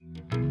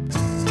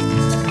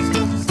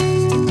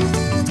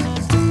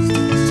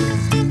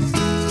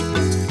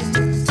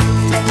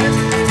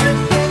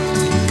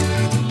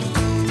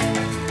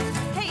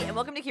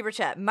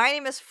Super Chat. My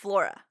name is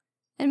Flora.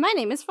 And my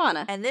name is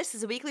Fauna. And this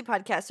is a weekly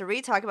podcast where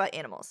we talk about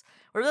animals.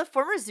 We're the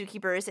former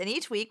zookeepers, and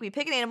each week we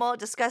pick an animal,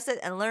 discuss it,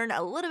 and learn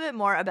a little bit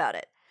more about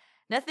it.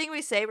 Nothing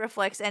we say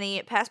reflects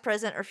any past,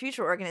 present, or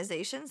future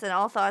organizations, and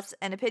all thoughts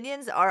and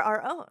opinions are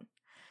our own.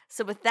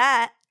 So with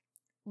that,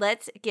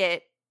 let's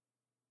get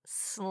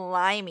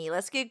slimy.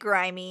 Let's get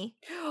grimy.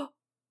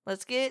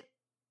 Let's get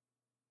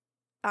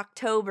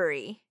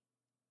October-y.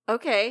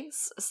 Okay,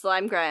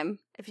 slime grime.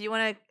 If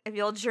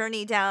you'll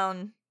journey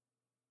down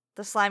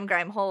the slime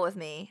grime hole with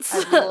me,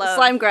 I'd love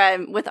Slime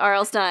grime with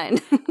R.L. Stein.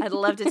 I'd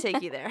love to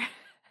take you there.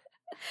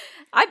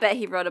 I bet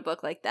he wrote a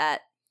book like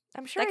that.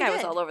 I'm sure that guy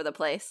was all over the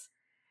place.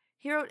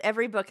 He wrote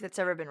every book that's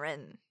ever been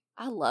written.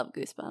 I love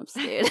Goosebumps,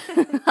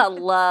 dude. I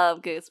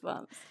love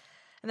Goosebumps.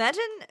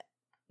 Imagine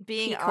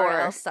being Peak R.L.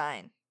 horror.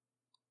 Stein.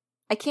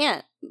 I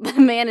can't. The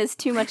man is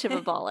too much of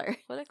a baller.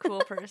 What a cool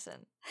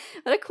person.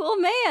 What a cool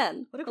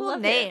man. What a I cool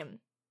love name. it.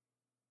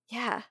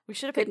 Yeah. We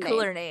should have Good picked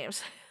cooler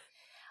names.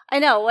 I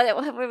know.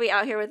 What were we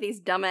out here with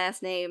these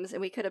dumbass names? And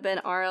we could have been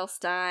R.L.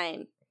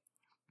 Stein,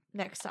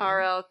 Next time.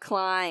 R.L.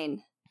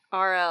 Klein,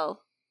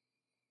 R.L.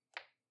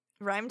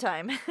 Rhyme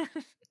time.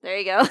 There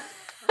you go.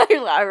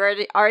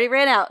 I already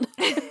ran out.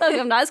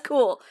 I'm not as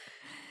cool.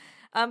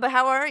 But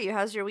how are you?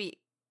 How's your week?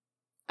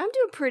 I'm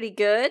doing pretty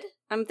good.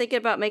 I'm thinking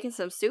about making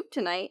some soup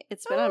tonight.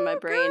 It's been on my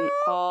brain girl.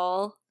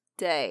 all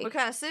day. What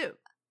kind of soup?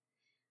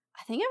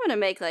 I think I'm gonna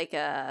make like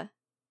a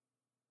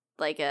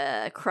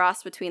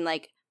cross between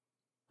like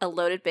a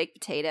loaded baked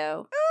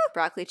potato,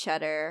 broccoli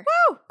cheddar,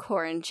 Woo!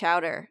 corn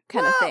chowder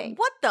kind of Whoa, thing.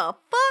 What the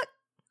fuck?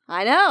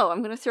 I know.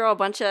 I'm gonna throw a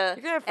bunch of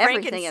You're gonna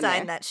everything in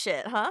Frankenstein there. that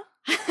shit, huh?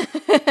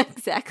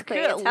 Exactly.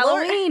 Good It's Lord.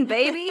 Halloween,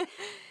 baby.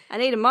 I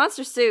need a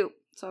monster soup,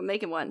 so I'm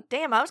making one.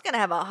 Damn, I was gonna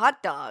have a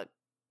hot dog.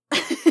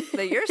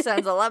 But yours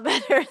sounds a lot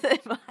better than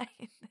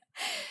mine.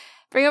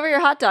 Bring over your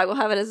hot dog. We'll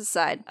have it as a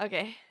side.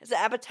 Okay. Is it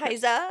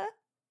appetizer?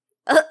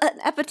 An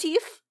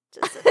aperitif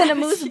Just and a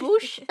moose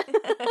bouche.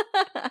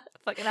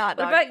 Fucking hot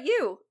What dog. about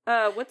you?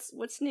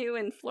 What's new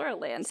in Flora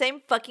Land?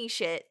 Same fucking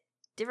shit.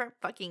 Different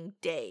fucking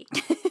day.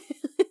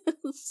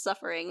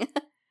 Suffering.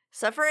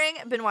 Suffering,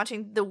 I've been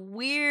watching the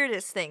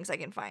weirdest things I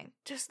can find.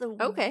 Just the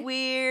Okay.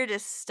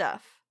 weirdest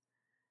stuff.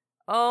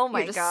 Oh my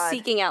You're just god.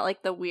 seeking out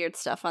like the weird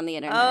stuff on the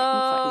internet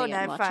Oh, and finding it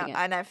and watching it.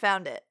 and I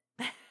found it.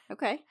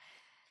 Okay.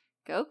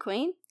 Go,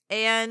 queen.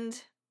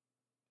 And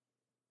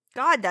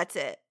God, that's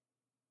it.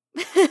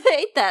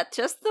 Ain't that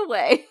just the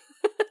way?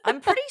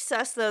 I'm pretty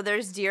sus though.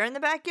 There's deer in the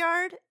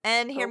backyard,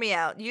 and hear Oh. me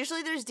out.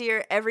 Usually there's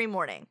deer every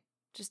morning.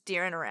 Just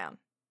deering around.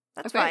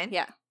 That's Okay, fine.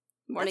 Yeah.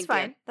 Morning That's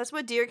fine. deer. That's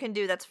what deer can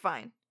do. That's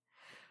fine.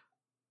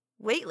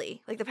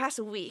 Lately, like the past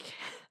week,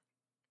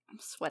 I'm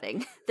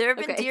sweating. there have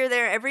been Okay. deer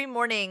there every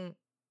morning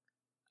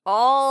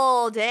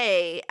all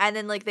day, and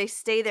then like they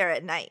stay there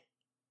at night.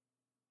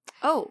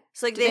 Oh.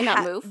 So like Do they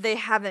not move? They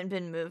haven't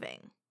been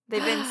moving.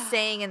 They've been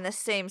staying in the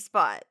same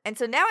spot. And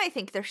so now I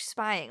think they're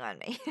spying on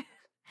me.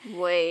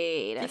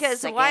 Wait a Because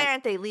second. why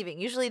aren't they leaving?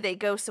 Usually they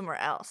go somewhere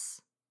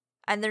else.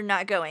 And they're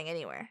not going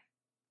anywhere.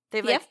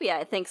 They've the like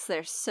FBI thinks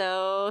they're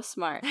so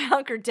smart.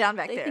 hunkered down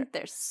back They there. think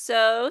they're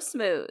so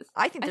smooth.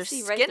 I think I they're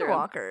see right through 'em.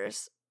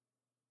 skinwalkers.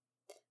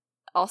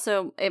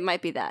 Also, it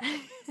might be that.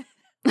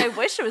 I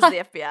wish it was the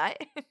FBI.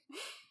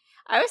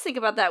 I always think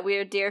about that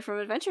weird deer from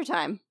Adventure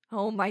Time.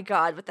 Oh my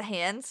god, with the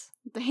hands.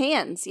 The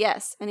hands,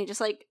 yes. And he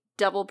just like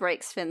double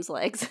breaks Finn's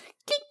legs.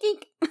 Kink,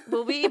 kink.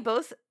 Well, we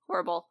both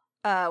Horrible.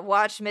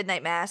 watched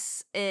Midnight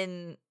Mass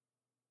in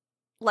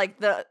like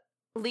the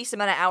least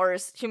amount of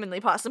hours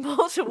humanly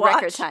possible to watch.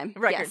 Record time.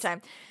 Record Yes.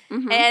 time.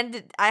 Mhm.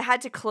 And I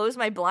had to close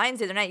my blinds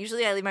the other night.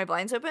 Usually I leave my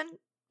blinds open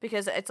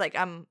because it's like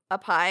I'm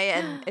up high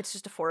and it's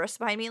just a forest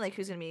behind me. Like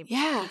who's going to be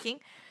Yeah. peeking?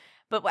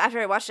 But after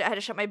I watched it, I had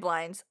to shut my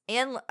blinds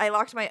and I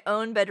locked my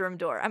own bedroom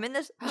door. I'm in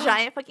this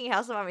giant fucking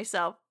house by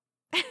myself.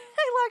 I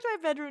locked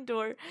my bedroom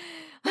door.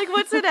 Like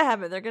what's going to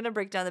happen? They're going to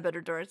break down the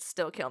bedroom door and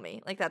still kill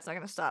me. Like that's not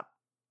going to stop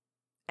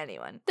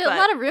anyone. There are But-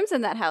 a lot of rooms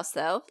in that house,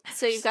 though,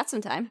 so you've got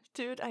some time.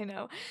 Dude, I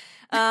know.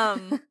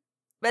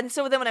 And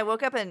so then when I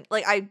woke up and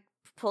like I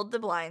pulled the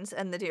blinds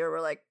and the deer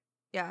were like,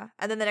 yeah.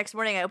 And then the next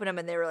morning I opened them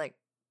and they were like,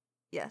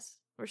 yes,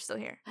 we're still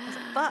here. I was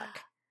like, fuck.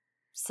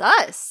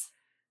 Sus.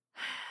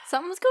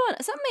 Something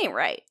ain't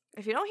right.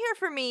 If you don't hear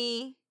from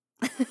me,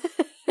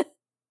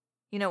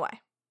 you know why.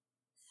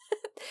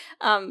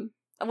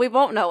 We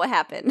won't know what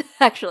happened,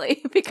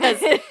 actually, because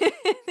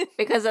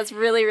that's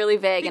really, really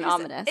vague and Because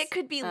ominous. It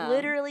could be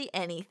literally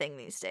anything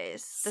these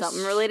days. The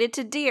Something related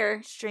to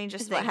deer.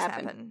 strangest is what things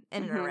happened. happen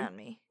in and Mhm. around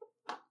me.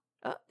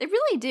 They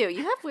really do.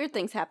 You have weird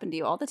things happen to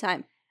you all the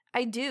time.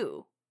 I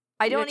do.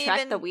 I You don't attract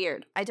even the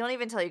weird. I don't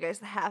even tell you guys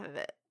the half of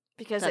it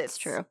because That's it's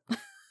true.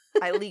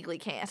 I legally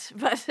can't.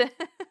 But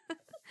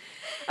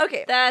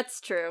okay.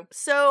 That's true.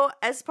 So,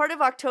 as part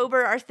of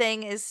October, our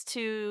thing is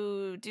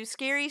to do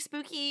scary,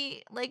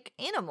 spooky, like,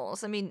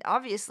 animals. I mean,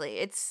 obviously,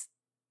 it's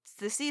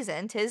the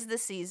season. 'Tis the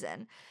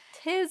season.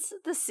 'Tis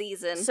the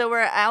season. So,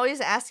 we're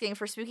always asking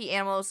for spooky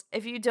animals.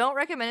 If you don't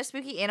recommend a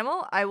spooky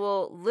animal, I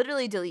will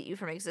literally delete you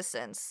from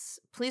existence.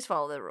 Please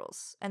follow the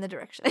rules and the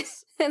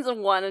directions. It's a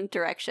one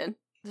direction.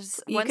 There's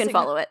You one can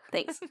segment- follow it.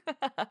 Thanks.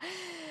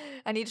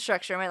 I need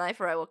structure in my life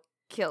or I will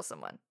kill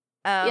someone.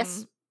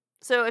 Yes.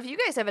 So if you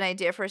guys have an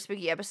idea for a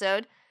spooky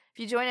episode, if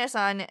you join us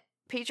on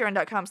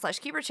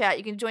patreon.com/keeperchat,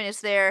 you can join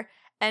us there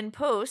and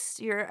post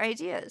your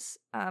ideas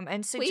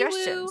and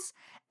suggestions.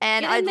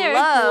 And Get in I'd there,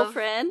 love,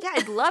 girlfriend.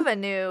 I'd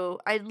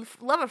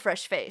love a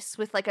fresh face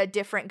with like a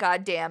different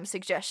goddamn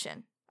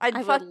suggestion. I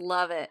would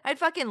love it. I'd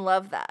fucking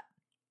love that.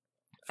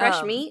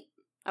 Fresh meat?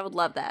 I would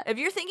love that. If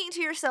you're thinking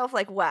to yourself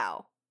like,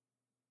 wow,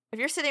 if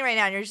you're sitting right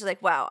now and you're just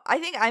like, wow, I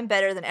think I'm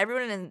better than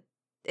everyone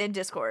in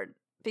Discord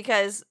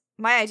because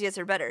my ideas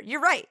are better. You're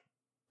right.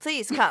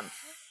 Please come.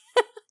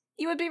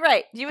 You would be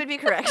right. You would be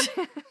correct.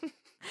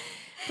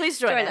 Please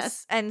join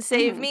us and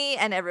save me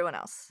and everyone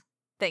else.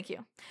 Thank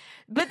you.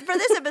 But for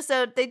this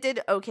episode, they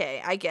did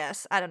okay, I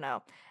guess. I don't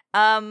know.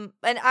 And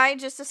I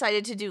just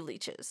decided to do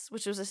leeches,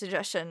 which was a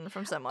suggestion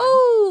from someone.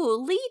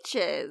 Ooh,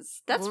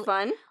 leeches. That's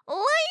fun.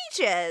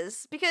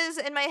 Leeches! Because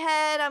in my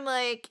head, I'm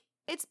like,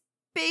 it's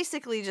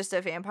basically just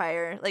a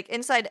vampire. Like,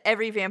 inside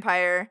every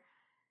vampire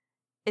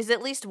is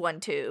at least one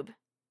tube.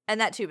 And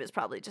that tube is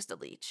probably just a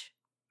leech.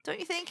 Don't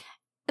you think?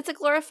 It's a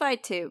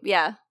glorified tube.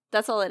 Yeah,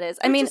 that's all it is.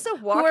 It's just a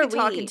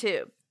walkie-talkie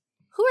tube.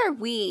 Who are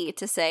we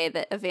to say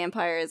that a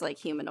vampire is like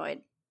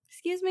humanoid?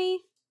 Excuse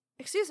me?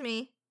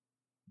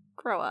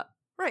 Grow up.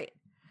 Right.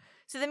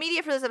 So the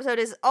media for this episode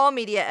is all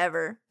media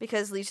ever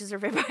because leeches are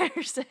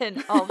vampires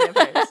and all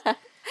vampires.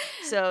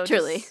 So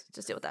truly,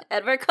 just deal with that.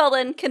 Edward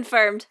Cullen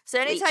confirmed. So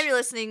anytime Leech. you're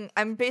listening,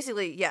 I'm just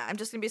going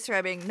to be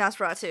describing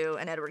Nosferatu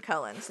and Edward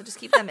Cullen. So just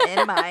keep them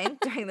in mind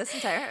during this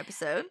entire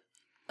episode.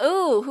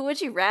 Ooh, who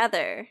would you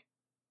rather?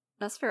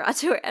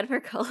 Nosferatu or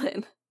Edward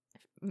Cullen?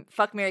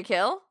 Fuck, marry,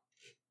 kill?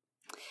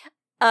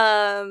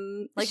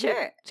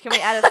 Sure. Can we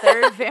add a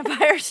third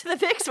vampire to the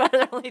mix? Why are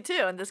there only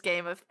two in this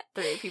game of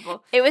 3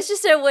 people? It was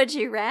just a would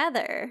you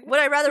rather. Would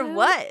I rather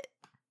what?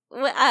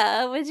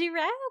 Would you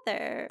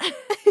rather?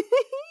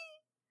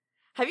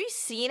 Have you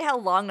seen how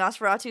long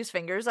Nosferatu's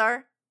fingers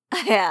are? I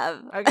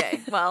have.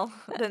 Okay, well,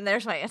 then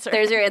there's my answer.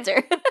 There's your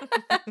answer.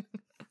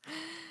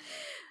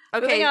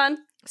 Okay, moving on.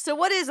 So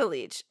what is a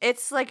leech?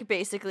 It's like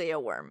basically a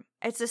worm.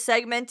 It's a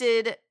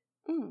segmented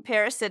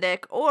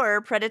parasitic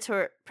or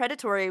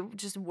predatory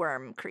just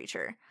worm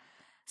creature.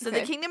 So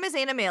the kingdom is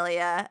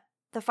Animalia.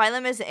 The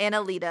phylum is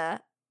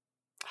Annelida.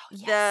 Oh,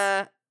 yes.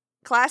 The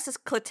class is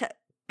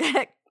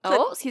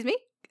excuse me?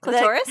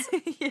 Clitoris?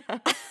 Yeah.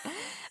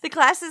 The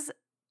class is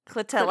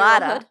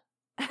Clitellata.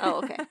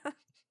 Oh, okay.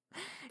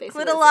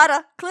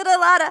 Clitellata.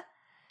 Clitellata.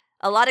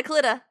 A lot of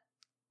clitta.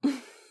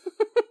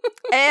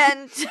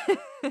 And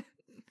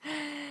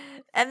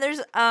there's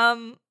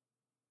a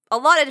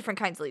lot of different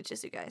kinds of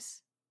leeches, you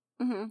guys.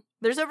 Mm-hmm.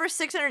 There's over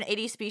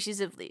 680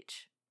 species of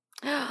leech.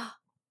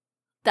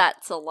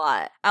 That's a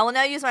lot. I will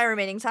now use my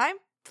remaining time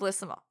to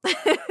list them all.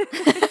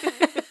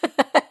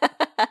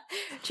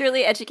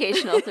 Truly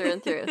educational through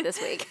and through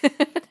this week.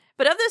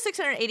 But of those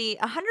 680,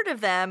 100 of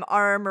them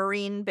are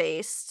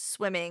marine-based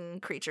swimming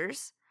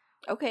creatures.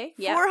 Okay,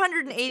 yeah.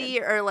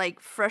 480 are like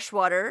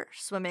freshwater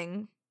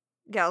swimming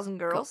gals and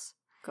girls.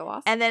 Go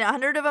off. And then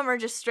 100 of them are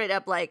just straight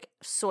up like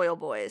soil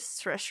boys,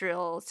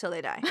 terrestrial till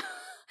they die.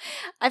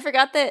 I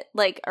forgot that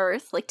like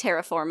Earth, like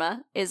terra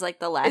firma, is like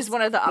the last is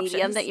one of the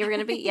medium options that you were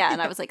going to be. Yeah,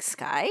 and I was like,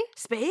 sky?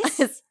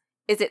 Space? Is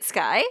it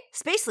sky?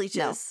 Space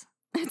leeches.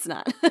 No, it's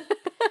not.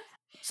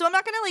 So I'm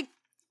not going to like,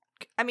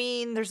 I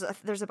mean, there's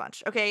a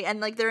bunch, okay? And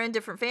like they're in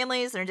different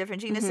families, they're in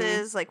different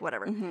genuses, like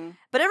whatever. Mm-hmm.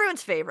 But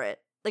everyone's favorite.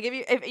 Like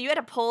if you had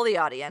to poll the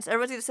audience,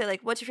 everyone's going to say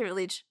like, what's your favorite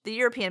leech? The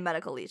European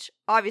medical leech.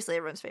 Obviously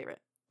everyone's favorite.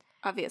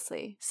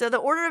 Obviously. So the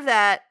order of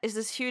that is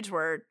this huge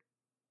word.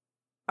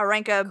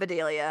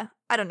 Arancabedelia.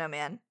 I don't know,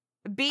 man.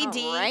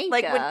 BD.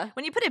 Like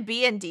when you put a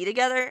B and D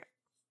together,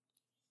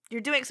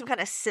 you're doing some kind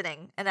of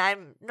sitting, and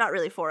I'm not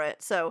really for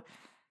it. So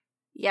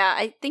yeah,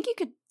 I think you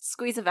could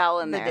squeeze a vowel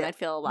in there and I'd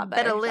feel a lot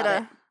better.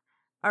 Betalita.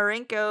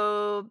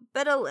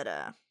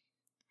 Arancabedelita.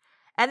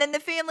 And then the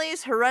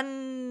families,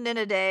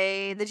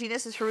 Hirundinidae. The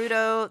genus is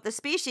Hirudo. The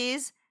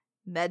species,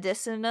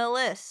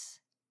 Medicinalis.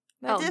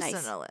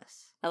 Medicinalis. Oh,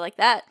 nice. I like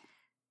that.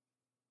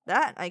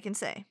 That I can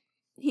say.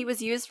 He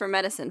was used for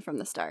medicine from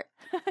the start.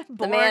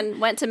 The man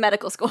went to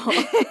medical school.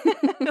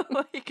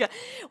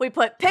 We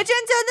put pigeons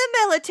in the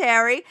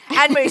military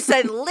and we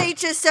sent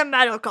leeches to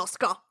medical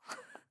school.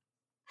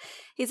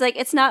 He's like,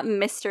 it's not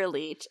Mr.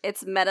 Leech,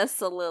 it's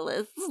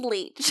Metacillus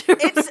Leech.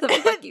 It's the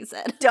fuck you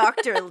said.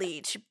 Dr.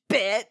 Leech,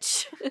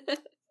 bitch.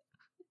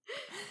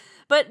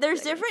 But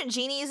there's different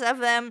genies of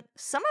them.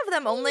 Some of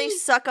them only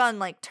suck on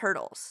like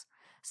turtles.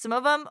 Some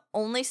of them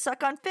only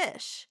suck on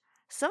fish.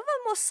 Some of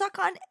them will suck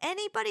on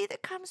anybody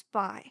that comes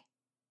by.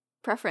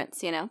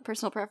 Preference,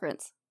 personal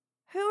preference.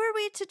 Who are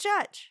we to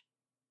judge?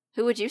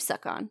 Who would you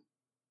suck on?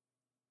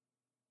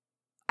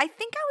 I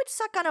think I would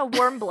suck on a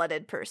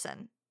warm-blooded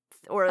person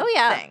or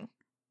thing,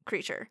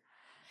 creature.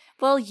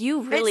 Well,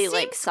 you really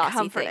like saucy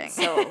comforting. things,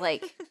 so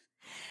like,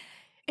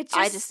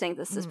 I just think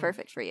this is mm.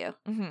 perfect for you.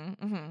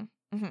 Mm-hmm, mm-hmm,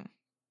 mm-hmm.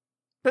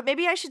 But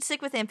maybe I should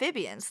stick with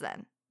amphibians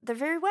then. They're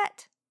very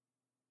wet.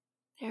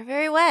 They're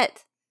very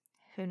wet.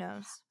 Who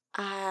knows?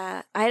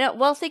 I don't.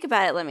 Well, think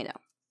about it. Let me know.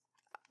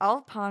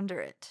 I'll ponder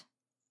it.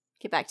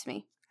 Get back to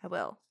me. I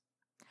will.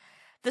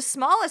 The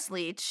smallest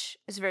leech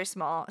is very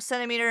small, a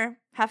centimeter,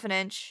 half an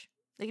inch.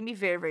 They can be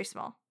very, very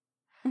small.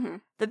 Mm-hmm.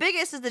 The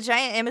biggest is the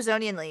giant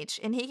Amazonian leech,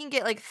 and he can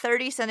get like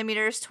 30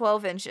 centimeters,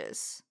 12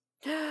 inches.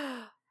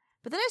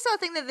 But then I saw a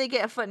thing that they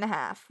get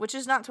 1.5 feet, which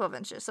is not 12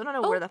 inches. So I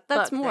don't know where the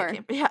that's fuck more. that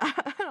came. Yeah,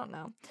 I don't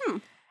know.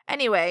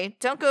 Anyway,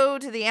 don't go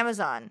to the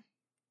Amazon.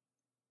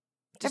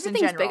 Just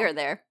everything's bigger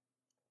there.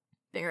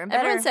 Bigger and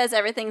better. Everyone says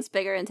everything's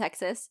bigger in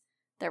Texas.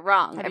 They're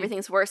wrong.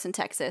 Everything's worse in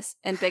Texas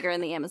and bigger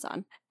in the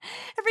Amazon.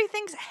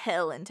 Everything's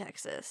hell in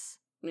Texas.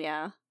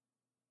 Yeah.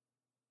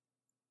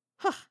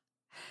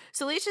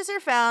 So leeches are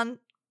found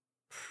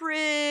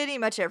pretty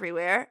much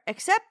everywhere,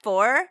 except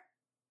for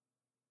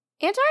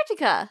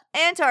Antarctica.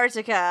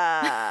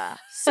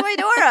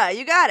 Soydora,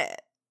 you got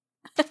it.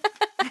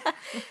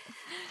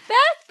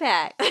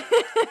 Backpack.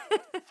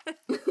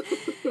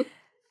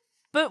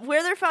 But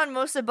where they're found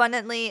most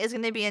abundantly is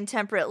going to be in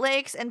temperate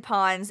lakes and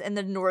ponds in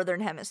the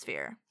northern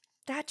hemisphere.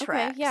 That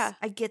tracks. Okay, yeah.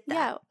 I get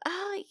that.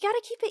 Yeah. You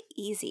gotta keep it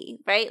easy,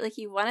 right? Like,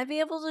 you want to be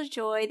able to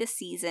enjoy the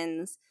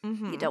seasons.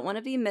 Mm-hmm. You don't want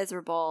to be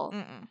miserable.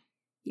 Mm-mm.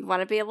 You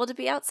want to be able to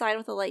be outside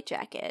with a light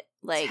jacket.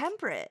 Like,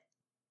 temperate.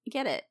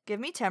 Get it. Give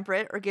me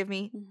temperate or give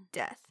me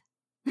death.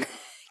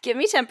 Give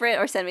me temperate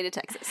or send me to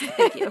Texas.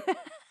 Thank you.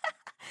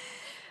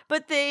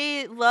 But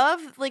they love,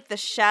 like, the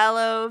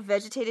shallow,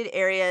 vegetated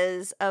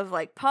areas of,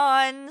 like,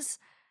 ponds.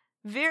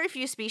 Very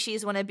few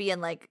species want to be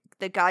in, like,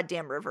 the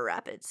goddamn river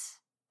rapids.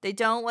 They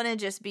don't want to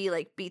just be,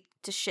 like, beat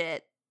to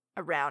shit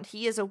around.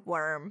 He is a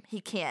worm. He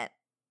can't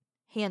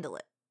handle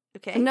it.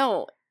 Okay?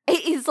 No.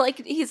 He's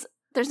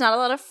there's not a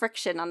lot of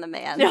friction on the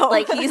man. No.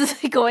 Like, he's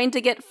going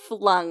to get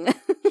flung.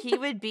 He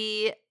would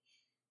be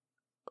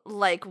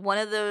like one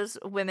of those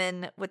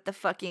women with the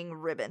fucking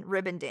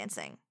ribbon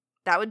dancing.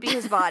 That would be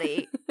his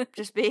body,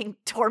 just being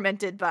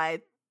tormented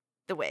by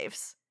the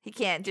waves. He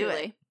can't do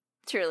it.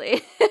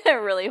 Truly.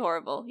 Really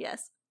horrible,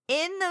 yes.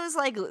 In those,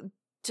 like,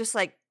 just,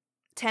 like,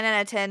 10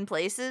 out of 10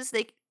 places,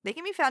 they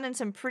can be found in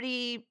some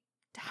pretty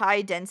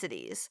high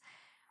densities.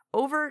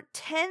 Over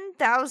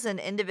 10,000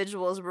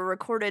 individuals were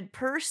recorded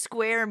per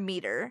square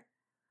meter,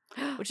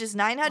 which is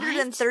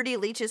 930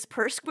 leeches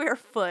per square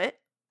foot.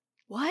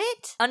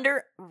 What?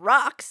 Under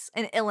rocks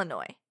in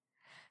Illinois.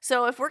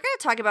 So if we're going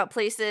to talk about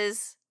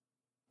places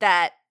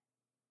that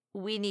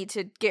we need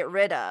to get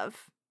rid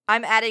of,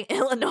 I'm adding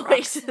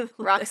Illinois to the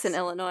Rocks list. in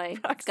Illinois.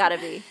 Rocks. Gotta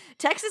be.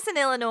 Texas and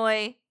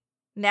Illinois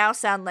now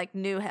sound like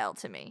new hell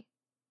to me.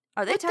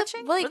 Are they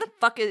touching? Where the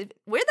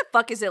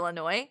fuck is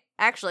Illinois?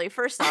 Actually,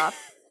 first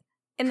off,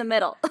 in the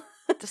middle.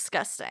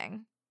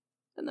 Disgusting.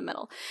 In the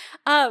middle.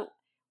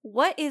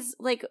 What's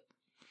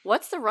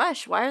the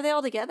rush? Why are they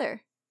all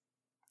together?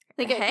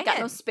 They got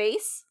no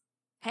space?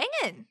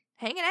 Hanging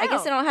out. I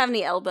guess they don't have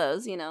any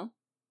elbows, you know.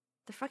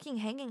 They're fucking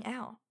hanging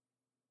out.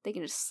 They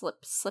can just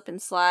slip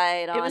and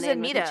slide on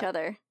in with each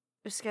other. It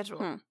was scheduled.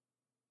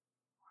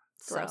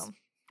 Gross.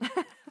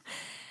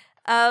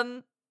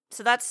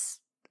 So that's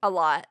a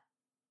lot.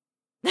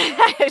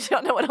 I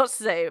don't know what else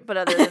to say, but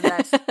other than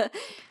that,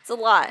 it's a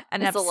lot.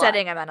 An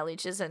upsetting amount of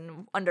leeches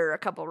and under a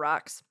couple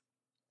rocks.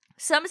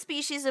 Some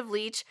species of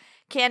leech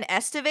can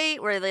estivate,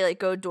 where they, like,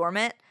 go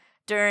dormant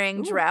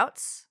during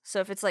droughts. So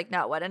if it's, like,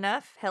 not wet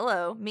enough,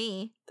 hello,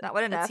 me, not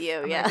wet enough. That's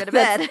you, I'm yeah. gonna go to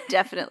bed. That's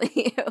definitely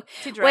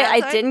you. Wait,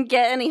 I didn't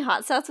get any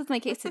hot sauce with my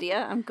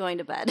quesadilla. I'm going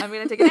to bed. I'm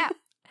gonna take a nap.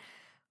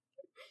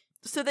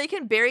 So they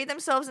can bury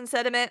themselves in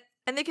sediment,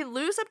 and they can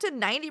lose up to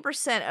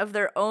 90% of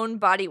their own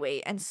body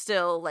weight and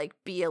still, like,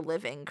 be a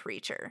living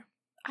creature.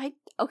 I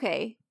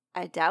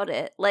doubt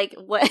it. Like,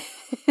 what?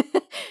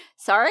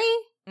 Sorry?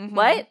 Mm-hmm.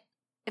 What?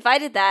 If I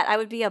did that, I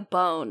would be a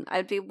bone.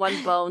 I'd be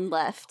one bone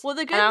left. Well,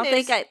 the good I don't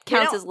news, think it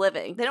counts as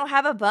living. They don't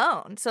have a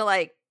bone. So,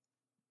 like,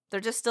 they're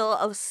just still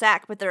a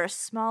sack, but they're a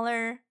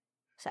smaller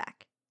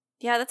sack.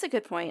 Yeah, that's a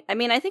good point. I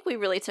mean, I think we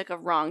really took a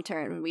wrong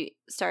turn when we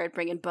started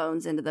bringing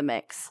bones into the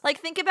mix. Like,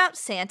 think about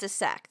Santa's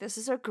sack. This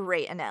is a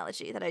great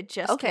analogy that I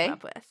just came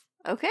up with.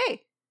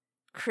 Okay.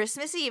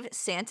 Christmas Eve,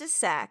 Santa's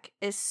sack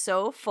is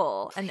so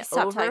full and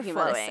Stop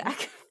overflowing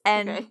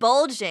and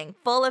bulging,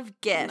 full of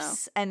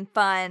gifts and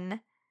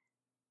fun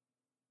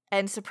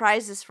and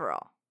surprises for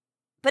all.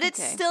 But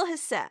it's still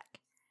his sack.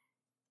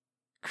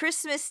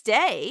 Christmas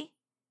Day,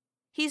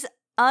 he's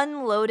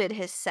unloaded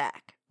his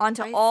sack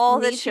onto all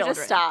the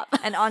children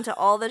and onto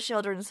all the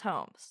children's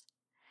homes.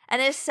 And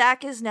his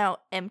sack is now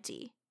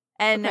empty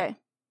and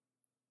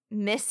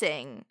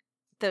missing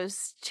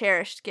those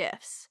cherished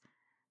gifts.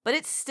 But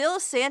it's still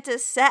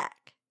Santa's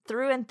sack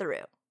through and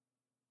through.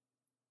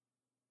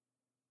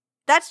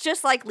 That's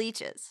just like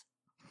leeches.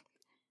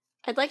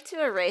 I'd like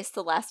to erase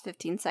the last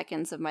 15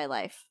 seconds of my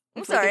life.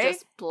 I'm sorry. I could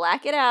just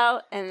black it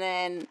out, and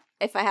then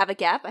if I have a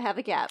gap, I have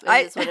a gap.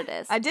 It is what it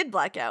is. I did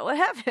black out. What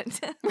happened?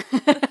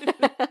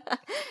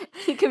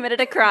 You committed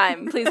a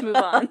crime. Please move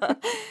on.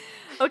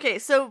 Okay,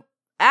 so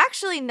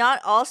actually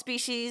not all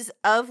species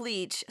of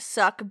leech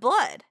suck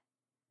blood.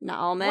 Not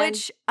all men.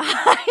 Which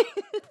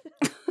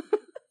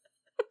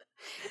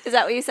Is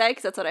that what you said?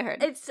 Because that's what I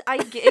heard.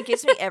 It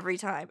gets me every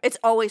time. It's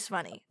always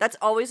funny. That's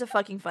always a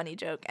fucking funny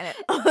joke, and it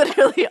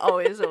literally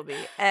always will be.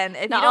 And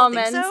if not you don't all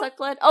think men so, suck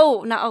blood.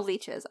 Oh, not all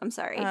leeches. I'm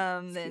sorry.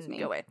 Then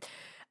go away.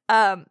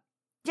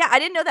 Yeah, I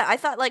didn't know that. I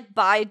thought like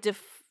by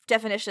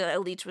definition a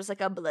leech was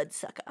like a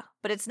bloodsucker,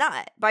 but it's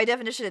not. By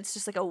definition, it's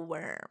just like a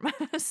worm.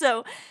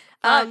 So,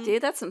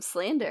 dude, that's some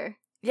slander.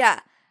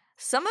 Yeah,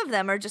 some of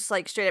them are just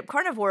like straight up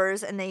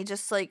carnivores, and they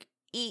just like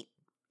eat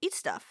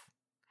stuff.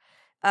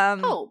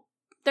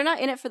 They're not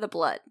in it for the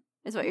blood,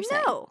 is what you're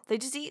saying. No, they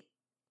just eat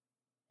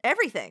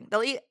everything.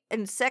 They'll eat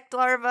insect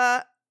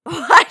larvae.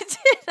 Why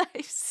did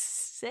I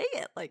say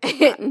it like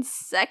that?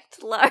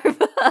 Insect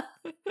larva.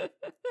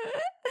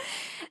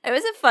 It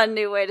was a fun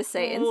new way to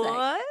say insect.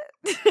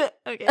 What?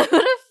 Okay. What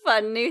a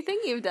fun new thing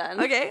you've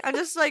done. Okay, I'm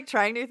just like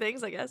trying new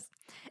things, I guess.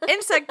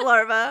 Insect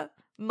larvae,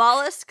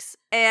 mollusks,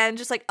 and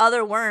just like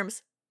other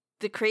worms.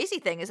 The crazy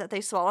thing is that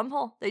they swallow them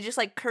whole. They just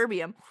like Kirby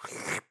them.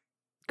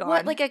 Gone.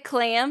 What, like a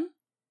clam?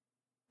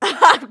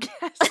 I'm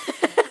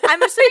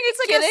assuming it's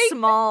like a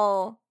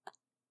small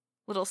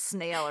little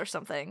snail or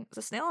something. Is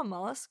a snail a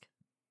mollusk?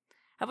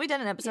 Have we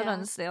done an episode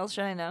on snails?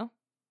 Should I know?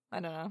 I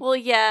don't know. Well,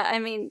 yeah, I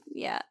mean,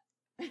 yeah.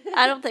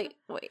 I don't think...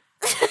 Wait.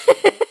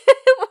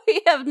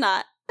 We have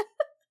not.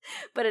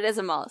 But it is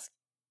a mollusk.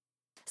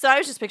 So I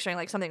was just picturing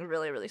like something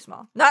really, really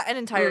small. Not an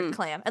entire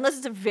clam, unless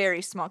it's a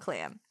very small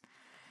clam.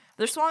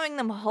 They're swallowing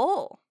them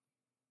whole.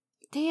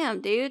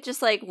 Damn, dude.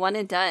 Just like one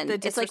and done.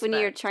 It's like when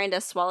you're trying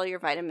to swallow your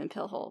vitamin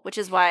pill whole, which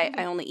is why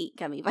I only eat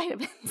gummy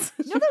vitamins.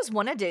 You know those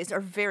one-a-days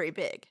are very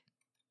big.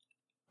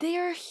 They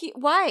are...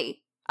 Why?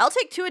 I'll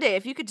take 2 a day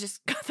if you could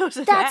just cut those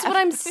in That's half. what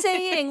I'm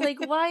saying.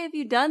 Like, why have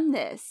you done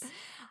this?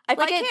 If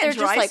I can't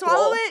dry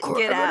swallow it,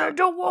 get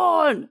out.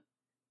 One.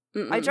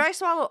 I dry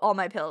swallow all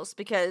my pills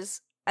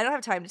because I don't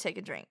have time to take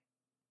a drink.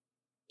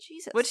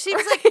 Jesus. Which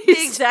seems like the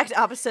exact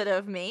opposite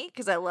of me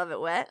because I love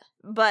it wet.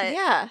 But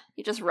yeah,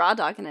 you're just raw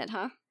dogging it,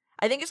 huh?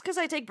 I think it's because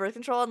I take birth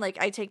control and like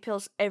I take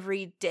pills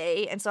every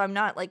day, and so I'm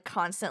not like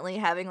constantly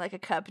having like a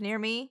cup near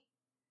me.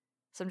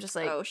 So I'm just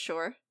like, oh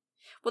sure.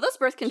 Well, those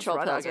birth control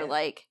pills are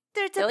like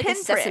they're like a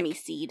sesame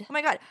seed. Oh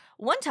my god!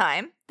 One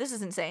time, this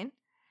is insane.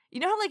 You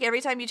know how like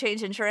every time you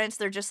change insurance,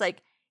 they're just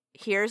like,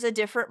 here's a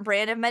different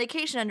brand of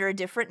medication under a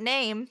different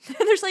name.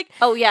 There's like,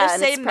 oh yeah,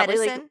 the same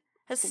medicine like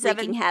has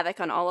wreaking havoc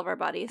on all of our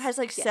bodies. Has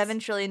like 7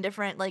 trillion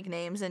different like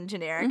names and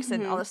generics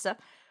and all this stuff.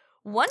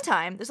 One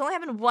time, this only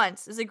happened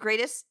once. This is the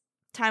greatest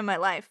time of my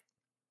life.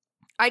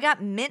 I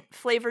got mint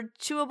flavored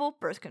chewable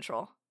birth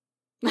control.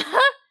 It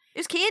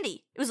was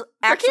candy. It was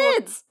actual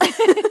kids.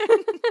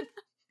 It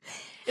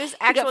was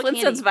actual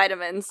candy. Flintstones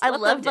vitamins. I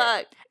loved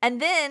it.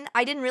 And then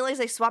I didn't realize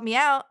they swapped me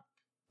out.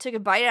 Took a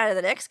bite out of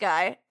the next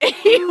guy.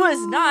 He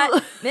was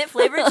not mint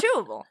flavored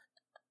chewable.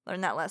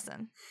 Learned that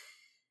lesson.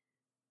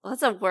 Well,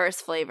 that's a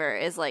worse flavor.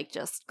 Is like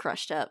just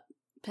crushed up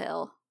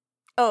pill.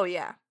 Oh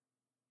yeah,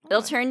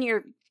 it'll turn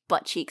your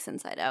butt cheeks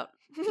inside out.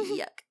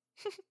 Yuck.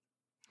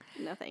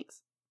 No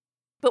thanks.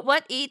 But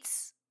what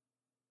eats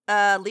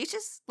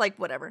leeches? Like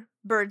whatever.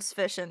 Birds,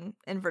 fish, and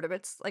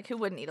invertebrates. Like who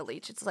wouldn't eat a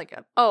leech? It's like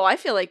a... Oh, I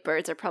feel like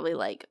birds are probably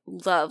like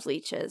love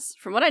leeches.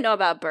 From what I know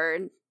about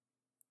bird,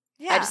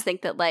 I just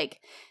think that like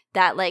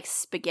that like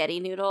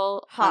spaghetti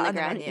noodle on the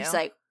ground is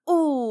like,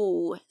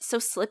 ooh, so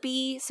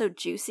slippy, so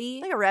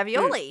juicy. Like a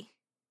ravioli.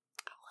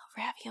 I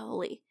love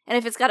ravioli. And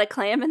if it's got a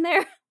clam in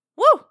there,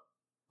 woo!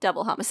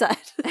 Double homicide.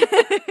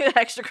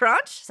 Extra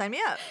crunch? Sign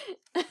me up.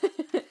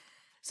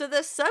 So the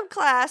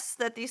subclass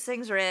that these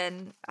things are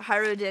in,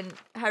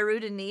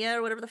 Hyrudinea,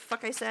 or whatever the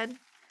fuck I said,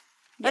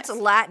 that's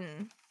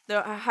Latin.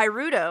 The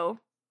Hyrudo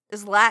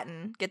is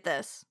Latin, get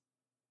this,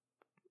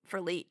 for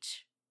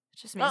leech. It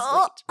just means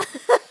leech.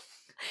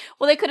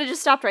 Well, they could have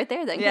just stopped right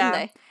there then, couldn't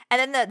they?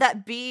 And then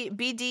that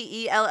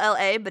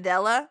B-D-E-L-L-A,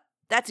 Bedella,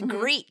 that's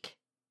Greek.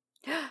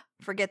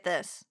 Forget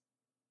this.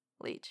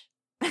 Leech.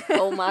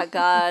 Oh my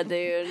god,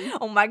 dude.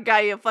 Oh my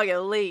god, you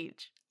fucking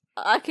leech.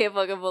 I can't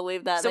fucking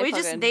believe that. So we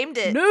just named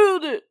it.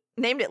 Nailed it.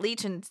 Named it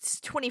leech in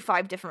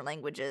 25 different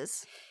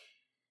languages.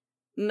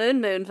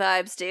 Moon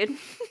vibes, dude.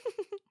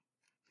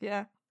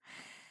 Yeah.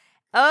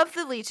 Of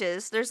the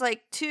leeches, there's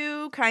like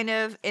 2 kind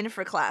of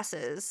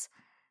infraclasses.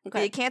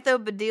 Okay. The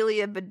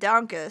Acanthobedelia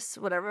bedoncus,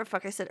 whatever the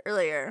fuck I said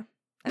earlier.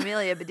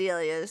 Amelia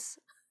bedelias.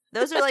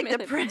 Those are like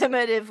the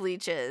primitive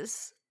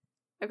leeches.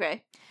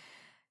 Okay.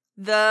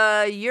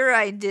 The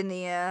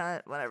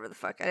Eurydinia, whatever the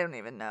fuck, I don't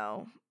even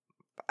know.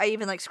 I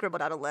even like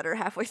scribbled out a letter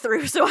halfway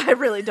through, so I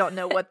really don't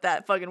know what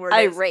that fucking word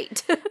is.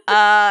 Irate.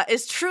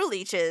 Is true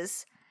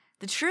leeches.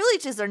 The true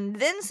leeches are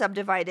then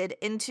subdivided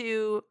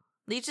into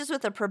leeches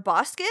with a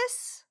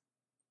proboscis,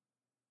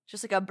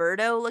 just like a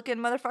birdo-looking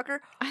motherfucker.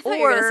 I thought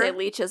you were going to say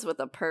leeches with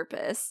a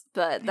purpose,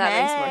 but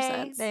that makes more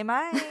sense. They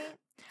might.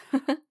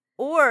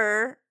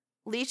 Or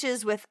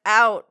leeches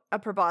without a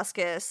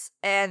proboscis,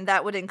 and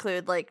that would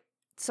include like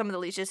some of the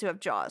leeches who have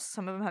jaws.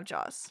 Some of them have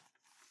jaws.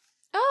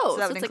 Oh,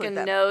 so it's like a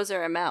nose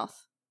or a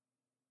mouth.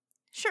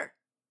 Sure.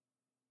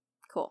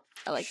 Cool.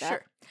 I like that.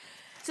 Sure.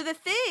 So the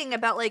thing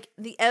about like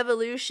the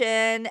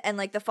evolution and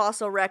like the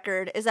fossil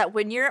record is that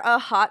when you're a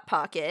hot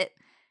pocket,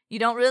 You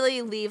don't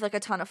really leave like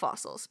a ton of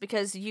fossils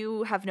because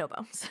you have no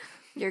bones.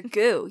 You're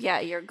goo. Yeah,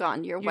 you're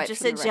gone. You're You're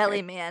just a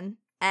jelly man.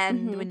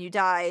 And when you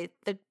die,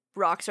 the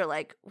rocks are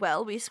like,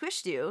 well, we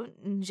squished you,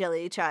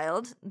 jelly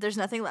child. There's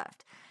nothing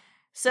left.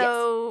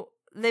 So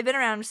they've been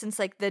around since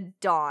like the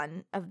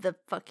dawn of the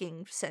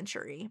fucking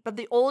century. But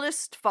the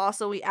oldest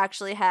fossil we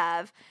actually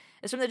have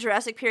is from the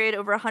Jurassic period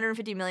over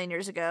 150 million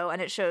years ago.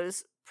 And it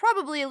shows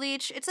probably a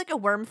leech. It's like a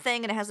worm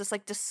thing, and it has this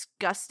like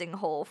disgusting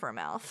hole for a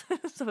mouth.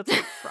 So it's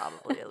like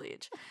probably a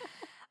leech.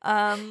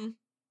 But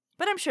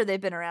I'm sure they've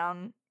been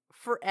around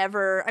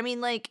forever. I mean,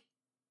 like,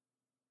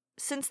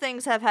 since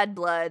things have had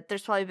blood,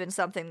 there's probably been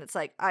something that's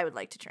like, I would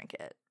like to drink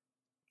it.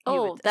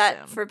 Oh,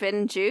 that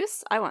forbidden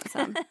juice? I want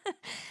some.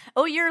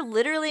 Oh, you're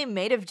literally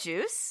made of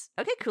juice?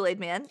 Okay, Kool-Aid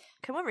man,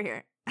 come over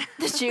here.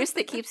 The juice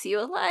that keeps you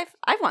alive?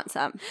 I want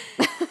some.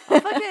 I'll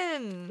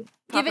fucking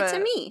give it to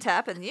me.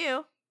 Tap and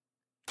you.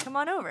 Come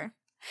on over.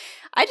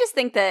 I just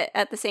think that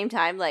at the same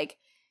time, like,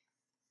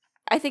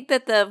 I think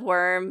that the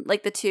worm,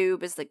 like the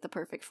tube, is like the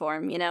perfect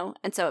form, you know?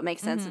 And so it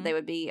makes sense that they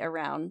would be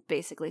around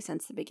basically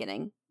since the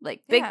beginning.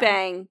 Like, Big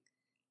Bang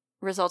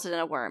resulted in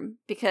a worm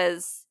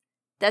because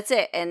that's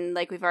it. And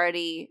like, we've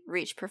already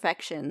reached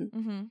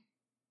perfection.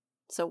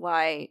 So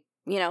why,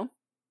 you know,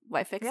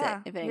 why fix it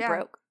if it ain't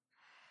broke?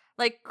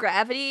 Like,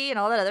 gravity and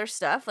all that other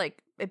stuff,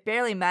 like, it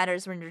barely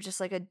matters when you're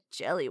just like a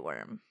jelly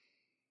worm.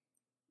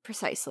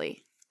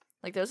 Precisely.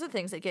 Like, those are the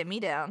things that get me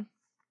down.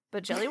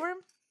 But jelly worm?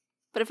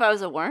 But if I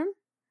was a worm?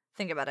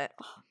 Think about it.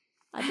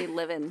 I'd be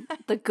living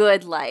the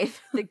good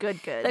life. The good.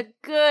 The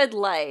good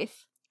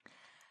life.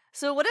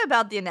 So what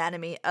about the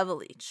anatomy of a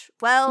leech?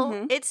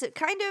 Well, it's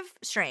kind of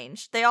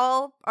strange. They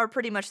all are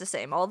pretty much the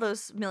same. All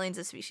those millions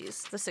of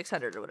species, the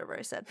 600 or whatever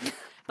I said.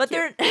 But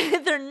they're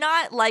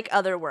not like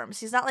other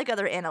worms. He's not like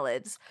other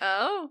annelids.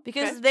 Oh.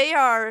 Because they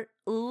are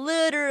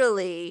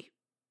literally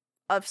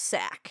a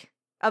sack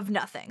of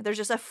nothing. There's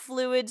just a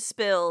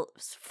fluid-filled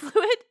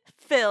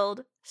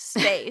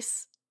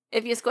space.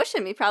 If you squish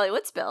him, he probably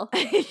would spill.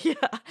 Yeah.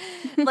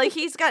 Like,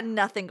 he's got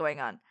nothing going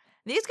on.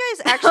 These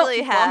guys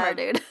actually have...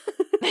 Bummer, dude.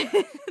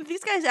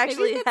 These guys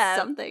actually have...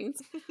 some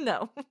things.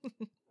 No.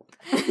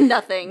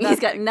 Nothing. He's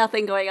got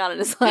nothing going on in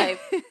his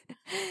life.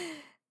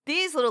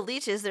 These little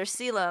leeches, their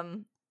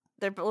coelom,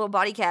 their little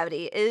body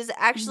cavity, is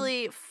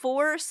actually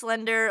 4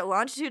 slender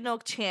longitudinal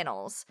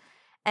channels.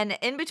 And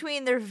in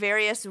between their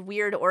various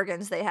weird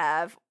organs they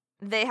have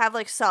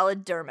like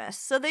solid dermis.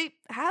 So they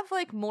have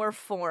like more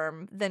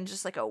form than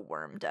just like a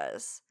worm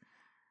does.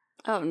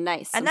 Oh,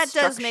 nice. And that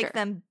does make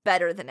them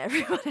better than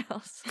everyone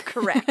else.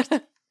 Correct.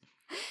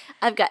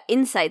 I've got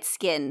inside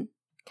skin.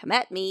 Come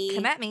at me.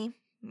 Come at me.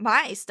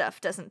 My stuff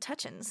doesn't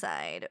touch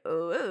inside.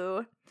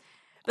 Ooh.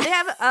 But they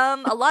have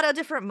a lot of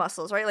different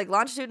muscles, right? Like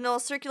longitudinal,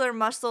 circular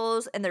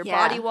muscles in their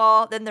body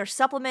wall. Then they're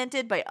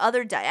supplemented by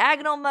other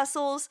diagonal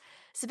muscles.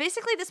 So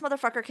basically this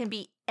motherfucker can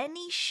be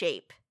any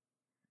shape.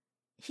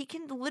 He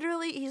can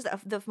literally, he's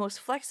the most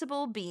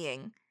flexible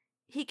being.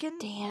 He can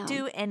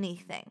do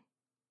anything.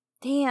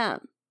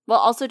 Damn. Well,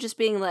 also just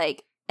being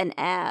like an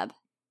ab.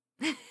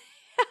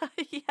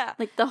 Yeah.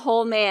 Like the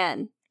whole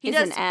man is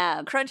an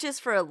ab. Crunches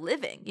for a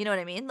living. You know what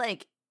I mean?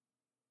 Like.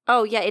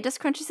 Oh, yeah. He does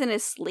crunches in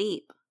his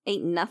sleep.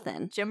 Ain't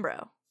nothing. Gym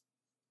bro.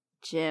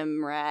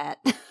 Gym rat.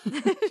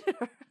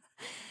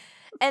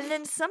 And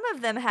then some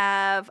of them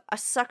have a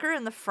sucker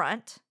in the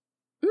front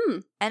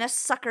and a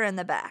sucker in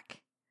the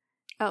back.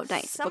 Oh,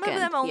 nice. Some of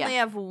them only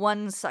have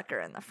one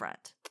sucker in the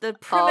front. The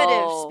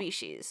primitive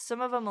species.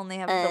 Some of them only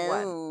have the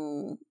one.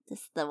 Oh,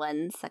 just the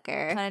one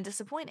sucker. Kind of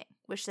disappointing.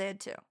 Wish they had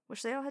two.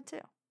 Wish they all had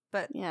two.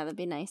 But yeah, that'd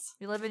be nice.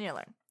 You live and you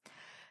learn.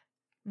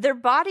 Their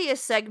body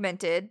is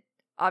segmented.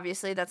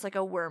 Obviously, that's like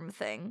a worm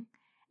thing.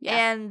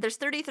 Yeah. And there's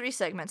 33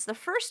 segments. The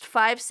first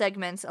 5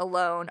 segments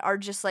alone are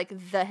just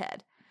like the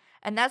head.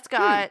 And that's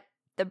got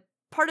the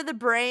part of the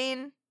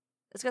brain.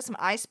 It's got some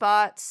eye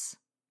spots.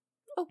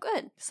 Oh,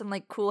 good. Some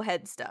like cool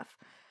head stuff.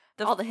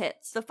 All the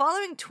hits. The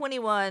following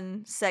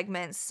 21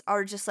 segments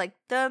are just like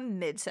the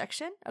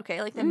midsection. Okay,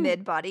 like the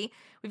mid body.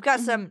 We've got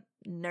some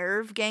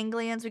nerve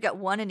ganglions. We've got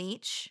 1 in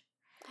each.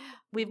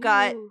 We've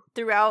got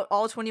throughout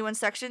all 21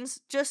 sections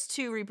just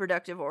 2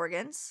 reproductive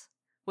organs,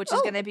 which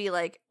is going to be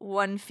like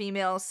 1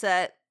 female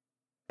set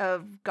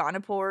of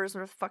gonopores,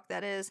 whatever the fuck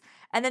that is,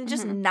 and then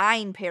just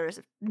 9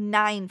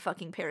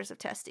 fucking pairs of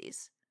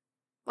testes.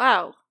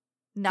 Wow.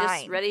 9.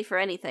 Just ready for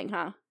anything,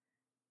 huh?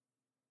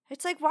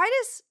 It's like, why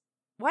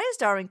does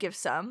Darwin give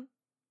some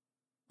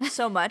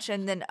so much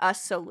and then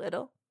us so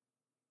little?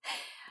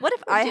 What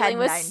if I had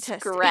 9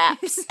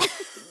 testes?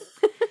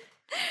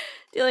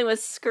 Dealing with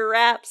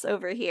scraps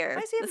over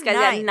here. This guy's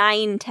got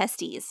 9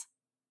 testes.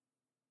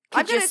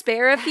 Could you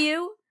spare a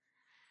few?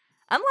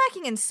 I'm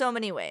lacking in so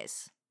many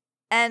ways.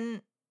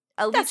 And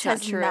a leech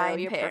has 9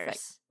 You're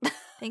pairs. Perfect.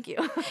 Thank you.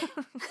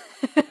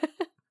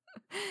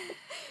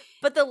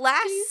 But the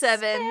last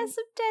 7...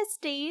 Some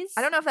testes.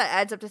 I don't know if that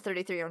adds up to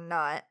 33 or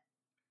not.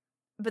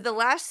 But the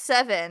last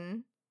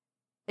 7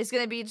 is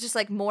going to be just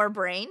like more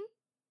brain.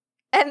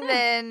 And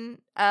then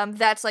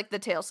that's like the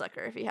tail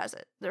sucker if he has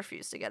it. They're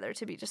fused together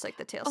to be just like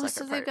the tail sucker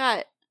so part. they've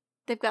got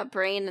They've got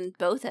brain on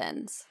both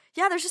ends.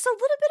 Yeah, there's just a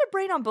little bit of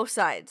brain on both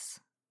sides.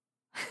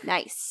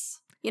 Nice.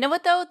 You know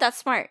what, though? That's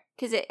smart,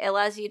 because it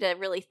allows you to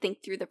really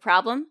think through the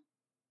problem.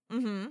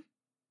 Mm-hmm.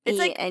 It's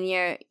like, and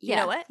you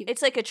know what?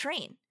 It's like a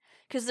train.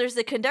 Because there's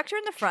the conductor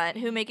in the front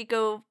who make it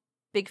go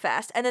big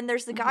fast, and then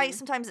there's the guy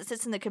sometimes that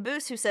sits in the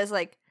caboose who says,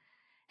 like,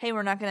 hey,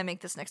 we're not going to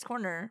make this next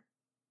corner.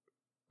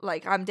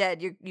 Like, I'm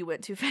dead. You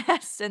went too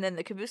fast, and then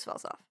the caboose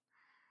falls off.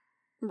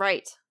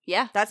 Right.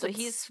 Yeah. That's what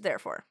he's there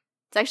for.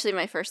 It's actually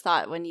my first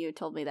thought when you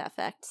told me that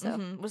fact. So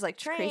it was like,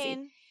 train.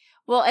 Crazy.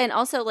 Well, and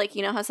also, like,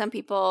 you know how some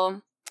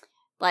people,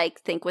 like,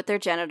 think with their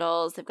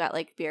genitals, they've got,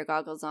 like, beer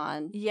goggles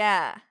on.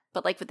 Yeah.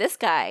 But, like, with this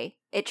guy,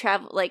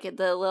 the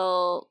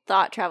little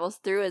thought travels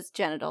through his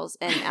genitals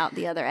and out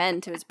the other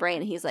end to his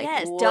brain. And he's like,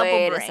 yes,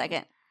 wait a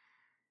second.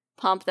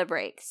 Pump the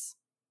brakes.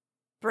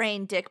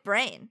 Brain, dick,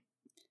 brain.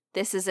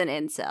 This is an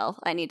incel.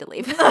 I need to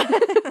leave.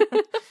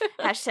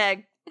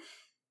 Hashtag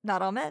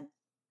not all men.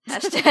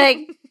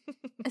 Hashtag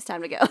it's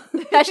time to go.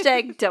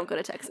 Hashtag don't go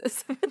to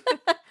Texas.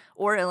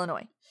 Or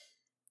Illinois.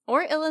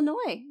 Or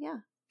Illinois, yeah.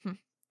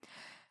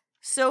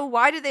 So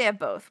why do they have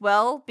both?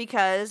 Well,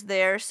 because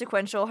they're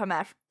sequential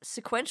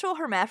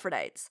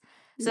hermaphrodites.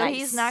 So nice.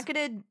 He's not going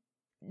to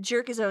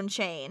jerk his own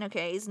chain,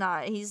 okay? He's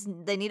not.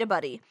 They need a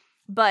buddy.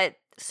 But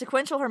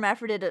sequential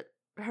hermaphroditism.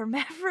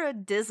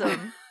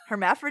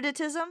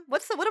 Hermaphroditism?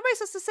 What am I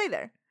supposed to say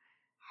there?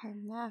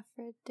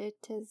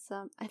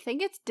 Hermaphroditism. I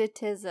think it's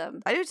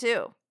ditism. I do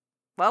too.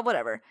 Well,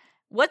 whatever.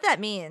 What that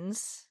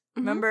means,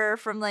 remember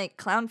from like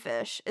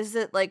clownfish, is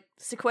that like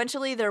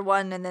sequentially they're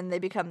one and then they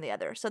become the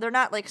other. So they're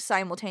not like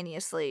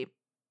simultaneously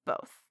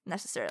both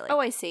necessarily. Oh,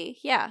 I see.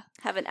 Yeah.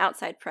 Have an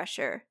outside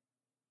pressure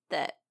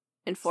that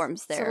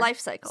informs their life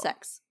cycle.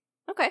 Sex.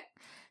 Okay.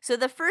 So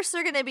the first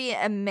are going to be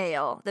a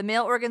male. The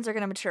male organs are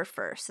going to mature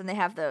first, and they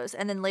have those.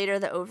 And then later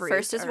the ovaries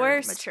first is are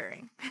worse.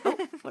 Maturing. Oh,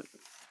 what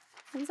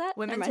is that?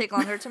 Women take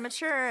longer to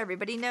mature.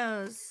 Everybody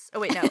knows.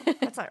 Oh, wait, no.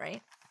 That's not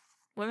right.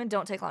 Women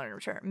don't take longer to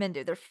mature. Men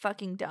do. They're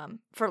fucking dumb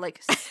for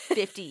like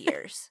 50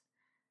 years.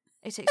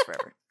 It takes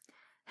forever.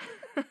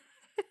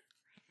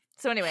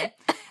 So anyway,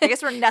 I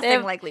guess we're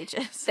nothing like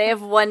leeches. They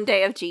have 1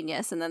 day of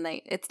genius, and then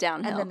it's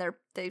downhill. And then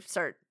they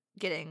start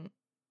getting...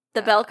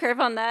 The bell curve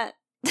on that...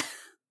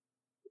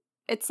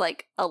 It's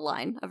like a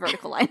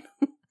vertical line.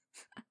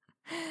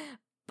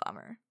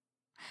 Bummer.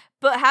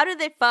 But how do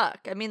they fuck?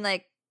 I mean,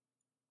 like...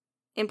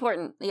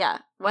 Important, yeah.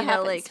 What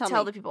happens? Like,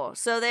 tell the people.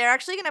 So they're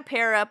actually going to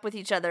pair up with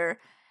each other,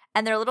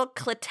 and their little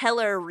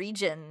clitellar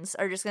regions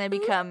are just going to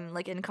become,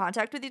 like, in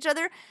contact with each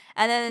other.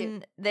 And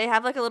then they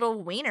have, like, a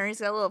little wiener. He's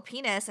got a little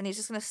penis, and he's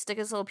just going to stick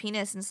his little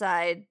penis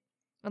inside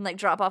and, like,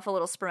 drop off a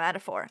little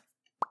spermatophore.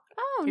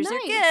 Oh, Here's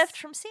nice. your gift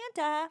from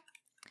Santa.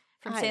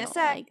 From Santa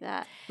Sack. Like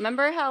that.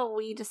 Remember how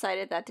we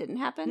decided that didn't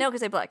happen? No,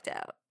 because I blacked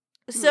out.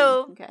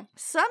 So, okay.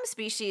 Some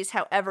species,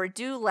 however,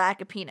 do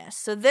lack a penis.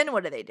 So then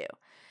what do?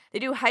 They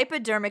do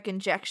hypodermic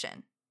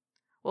injection.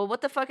 Well,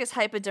 what the fuck is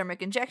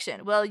hypodermic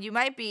injection? Well, you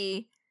might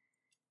be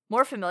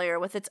more familiar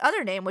with its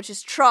other name, which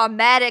is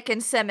traumatic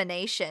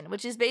insemination,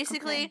 which is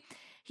basically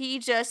he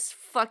just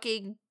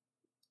fucking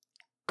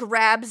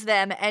grabs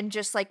them and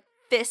just, like,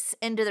 fists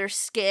into their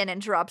skin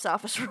and drops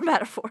off a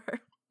spermatophore.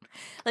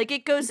 Like,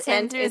 it goes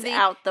into the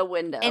out the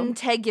window.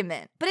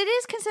 Integument. But it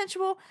is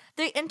consensual.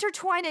 They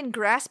intertwine and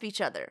grasp each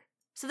other.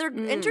 So they're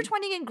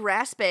intertwining and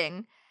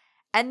grasping,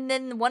 and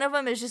then one of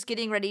them is just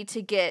getting ready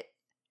to get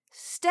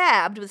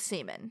stabbed with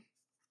semen.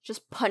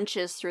 Just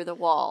punches through the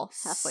wall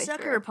halfway through.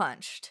 Sucker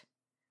punched.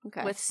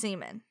 With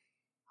semen.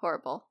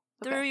 Horrible.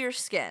 Through your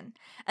skin.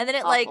 And then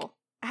it, like,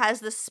 has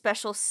this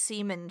special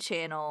semen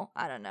channel.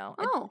 I don't know.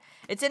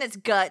 It's in its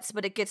guts,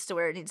 but it gets to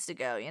where it needs to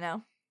go, you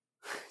know?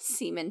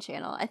 Semen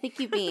channel. I think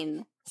you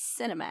mean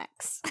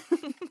Cinemax.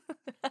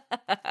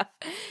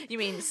 You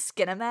mean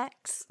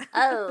Skinamax?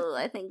 Oh,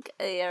 I think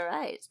you're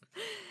right.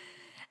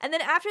 And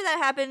then after that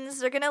happens,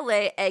 they're going to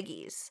lay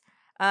eggies.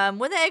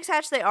 When the eggs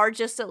hatch, they are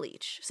just a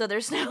leech. So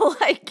there's no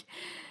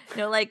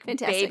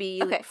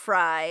baby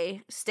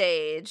fry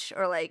stage,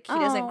 or like he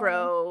doesn't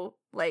grow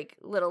like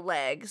little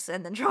legs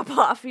and then drop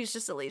off. He's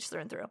just a leech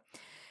through and through.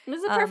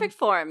 It's a perfect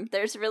form.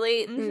 There's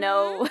really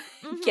no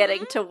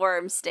getting to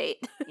worm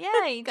state.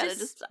 Yeah, you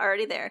just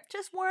already there.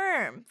 Just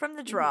worm from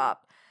the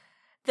drop.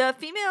 The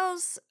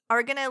females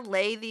are going to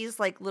lay these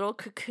like little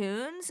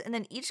cocoons, and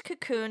then each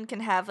cocoon can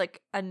have like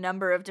a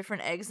number of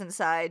different eggs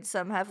inside.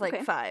 Some have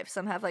like 5,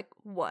 some have like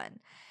 1.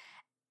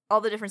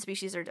 All the different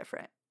species are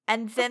different.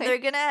 And then they're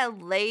going to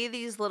lay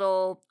these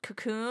little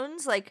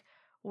cocoons like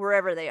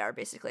wherever they are,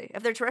 basically.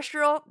 If they're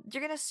terrestrial,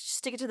 you're going to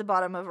stick it to the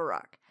bottom of a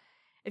rock.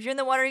 If you're in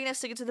the water, you're going to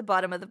stick it to the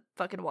bottom of the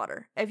fucking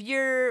water. If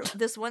you're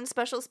this one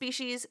special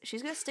species,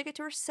 she's going to stick it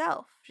to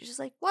herself. She's just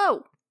like,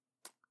 whoa.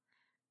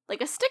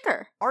 Like a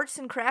sticker. Arts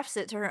and crafts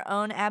it to her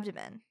own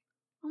abdomen.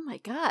 Oh my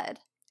god.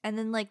 And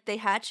then, like, they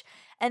hatch.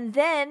 And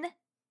then,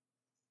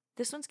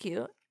 this one's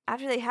cute.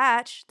 After they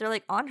hatch, they're,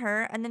 like, on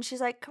her. And then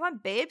she's like, come on,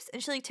 babes.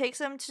 And she, like, takes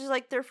them to,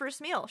 like, their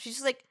first meal. She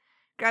just, like,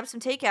 grabs some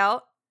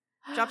takeout,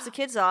 drops the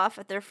kids off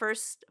at their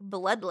first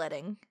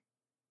bloodletting.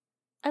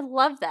 I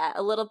love that.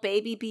 A little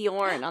baby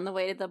Bjorn on the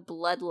way to the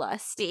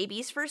bloodlust.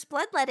 Baby's first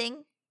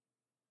bloodletting.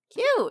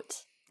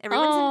 Cute.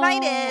 Everyone's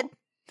invited.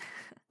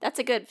 That's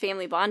a good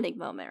family bonding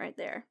moment right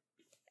there.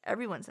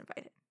 Everyone's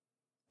invited.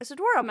 It's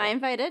adorable. Am I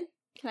invited?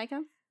 Can I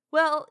come?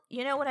 Well,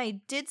 when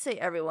I did say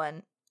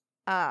everyone,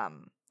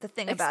 the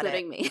thing about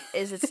it me.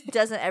 is it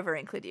doesn't ever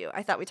include you.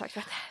 I thought we talked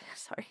about that.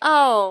 Sorry.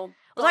 Oh,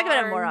 we'll talk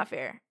about it more off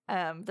air.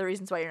 The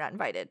reasons why you're not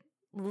invited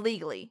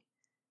legally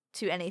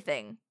to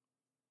anything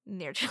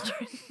near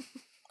children.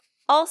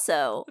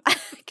 Also,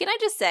 can I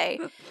just say,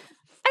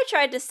 I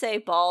tried to say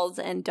balls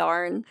and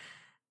darn.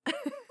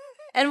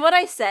 And what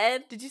I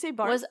said... Did you say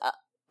barn?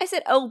 I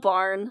said, oh,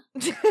 barn.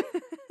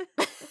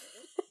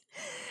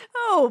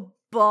 Oh,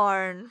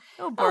 barn.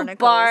 Oh,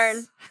 barnacles. Oh,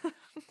 barn.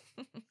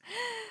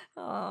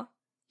 Oh,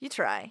 you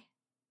try.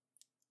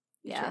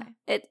 Yeah.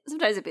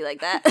 Sometimes it'd be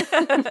like that.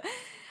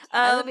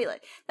 It'd be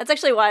like, that's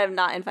actually why I'm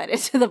not invited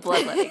to the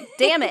bloodletting.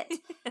 Damn it.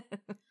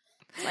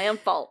 It's my own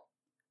fault.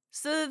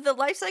 So the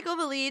life cycle of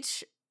a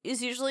leech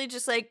is usually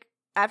just like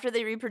after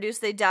they reproduce,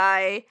 they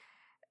die.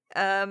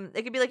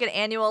 It could be like an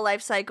annual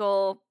life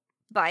cycle,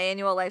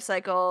 biannual life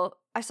cycle.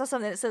 I saw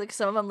something that said like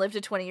some of them live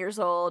to 20 years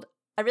old.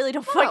 I really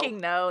don't fucking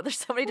know. There's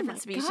so many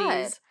different species.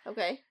 God.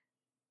 Okay.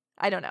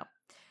 I don't know.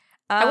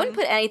 I wouldn't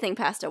put anything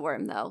past a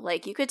worm, though.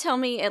 Like, you could tell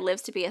me it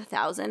lives to be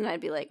 1,000, and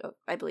I'd be like, oh,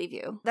 I believe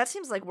you. That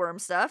seems like worm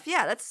stuff.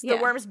 Yeah, that's the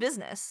worm's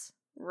business.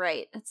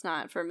 Right. It's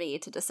not for me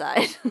to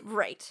decide.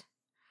 Right.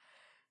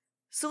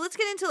 So let's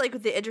get into,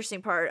 like, the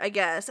interesting part, I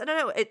guess. I don't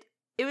know.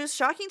 It was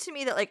shocking to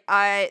me that, like,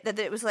 that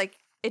it was, like,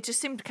 it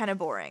just seemed kind of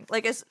boring.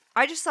 Like,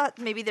 I just thought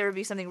maybe there would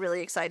be something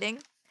really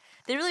exciting.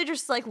 They really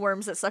just like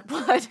worms that suck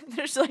blood.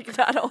 There's, like,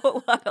 not a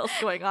whole lot else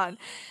going on.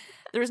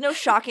 There was no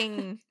shock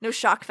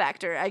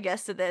factor, I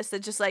guess, to this.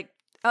 It's just like,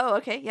 oh,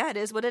 okay, yeah, it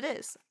is what it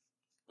is.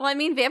 Well, I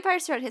mean,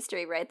 vampires throughout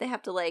history, right? They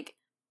have to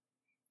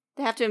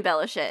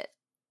embellish it.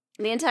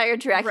 The entire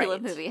Dracula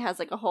movie has,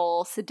 like, a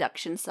whole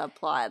seduction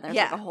subplot. And there's,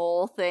 like, a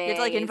whole thing. You have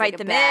to, like, invite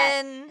them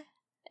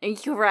in.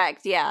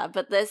 Correct, yeah.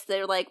 But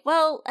they're like,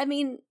 well, I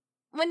mean,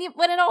 when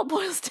it all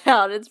boils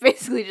down, it's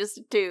basically just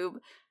a tube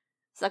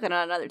sucking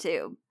on another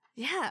tube.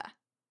 Yeah.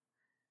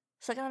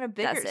 Sucking on a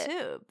bigger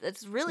tube.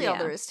 That's really all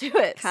there is to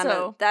it.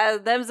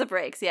 Them's the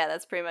breaks. Yeah,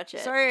 that's pretty much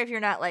it. Sorry if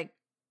you're not like,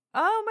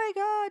 oh my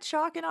god,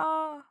 shock and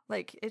awe.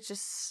 Like, he's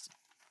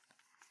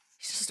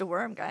just a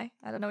worm, guy.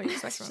 I don't know what you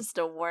expect from him. Just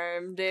a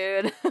worm,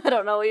 dude. I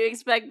don't know what you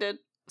expected.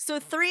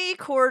 So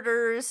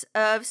 3/4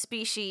 of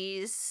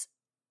species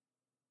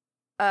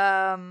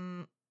are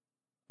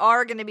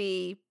going to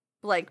be,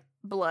 like,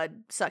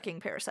 blood-sucking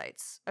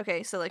parasites.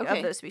 Okay, so, like,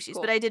 of those species.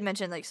 Cool. But I did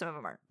mention, like, some of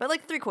them aren't. But,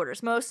 like,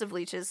 3/4. Most of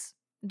leeches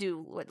do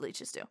what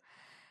leeches do.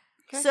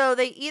 Okay. So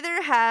they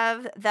either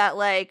have that,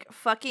 like,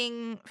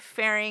 fucking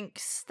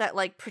pharynx that,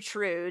 like,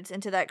 protrudes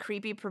into that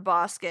creepy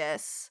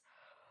proboscis,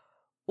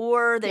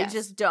 or they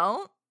just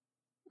don't.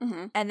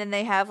 Mm-hmm. And then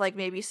they have, like,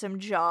 maybe some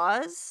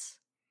jaws.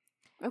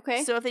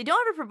 Okay. So if they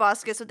don't have a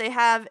proboscis, what they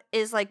have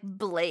is, like,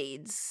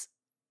 blades.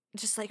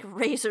 Just, like,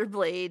 razor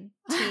blade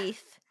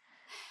teeth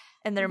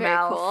in their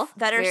mouth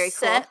that are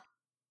set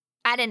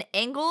at an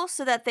angle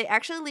so that they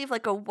actually leave,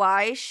 like, a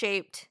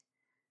Y-shaped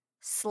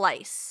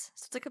slice.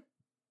 So it's like a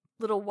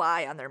little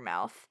Y on their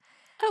mouth.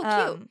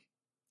 Oh, cute.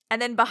 And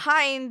then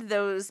behind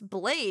those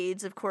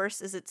blades, of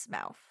course, is its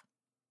mouth.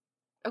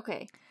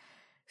 Okay.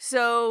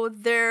 So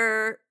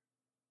they're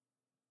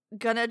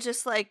gonna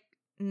just, like,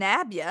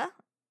 nab ya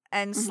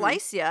and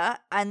slice ya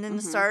and then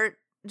start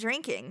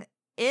drinking.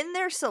 In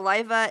their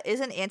saliva is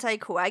an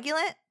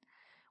anticoagulant,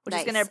 which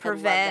is gonna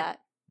prevent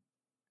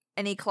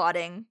any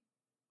clotting.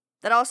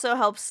 That also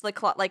helps, like,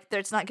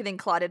 it's not getting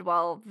clotted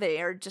while they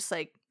are just,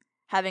 like,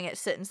 having it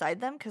sit inside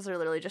them, because they're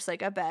literally just,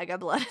 like, a bag of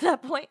blood at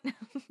that point.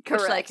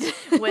 Correct. Which,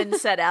 like, when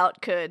set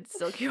out, could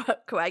still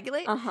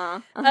coagulate.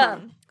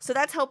 So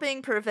that's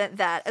helping prevent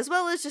that, as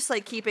well as just,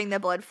 like, keeping the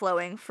blood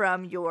flowing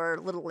from your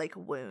little, like,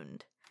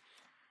 wound.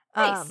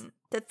 Nice.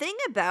 The thing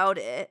about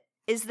it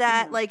is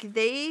that, like,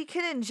 they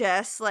can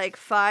ingest, like,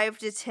 5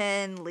 to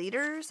 10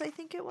 liters, I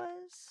think it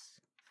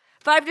was.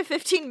 5 to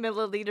 15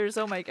 milliliters,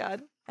 oh my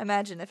god.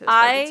 Imagine if it was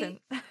 5 to 10.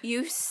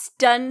 You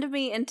stunned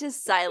me into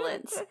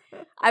silence.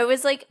 I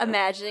was, like,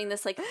 imagining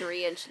this, like,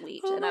 3-inch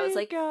leech, and I was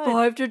like, god.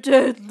 5 to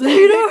 10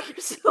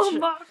 liters? Oh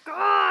my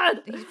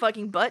god! He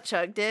fucking butt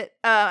chugged it.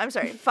 I'm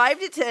sorry, 5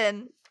 to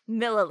 10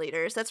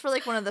 milliliters. That's for,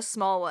 like, one of the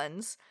small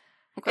ones.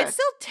 Okay. It's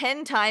still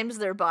 10 times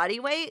their body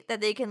weight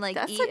that they can, like,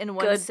 eat in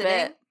one sitting.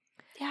 Bit.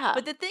 Yeah.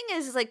 But the thing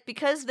is, like,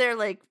 because they're,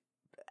 like,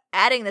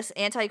 adding this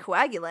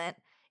anticoagulant,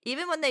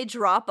 even when they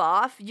drop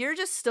off, you're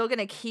just still going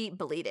to keep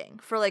bleeding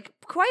for, like,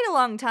 quite a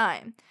long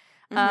time.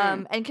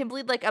 And can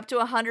bleed, like, up to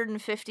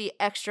 150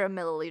 extra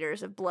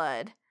milliliters of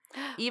blood,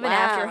 even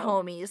after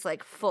homie's,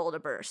 like, full to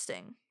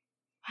bursting.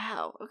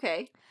 Wow,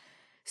 okay.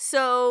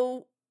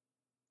 So,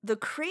 the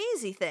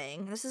crazy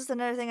thing, this is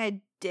another thing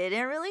I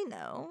didn't really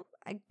know,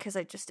 because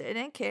I just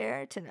didn't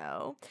care to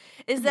know,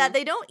 is that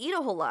they don't eat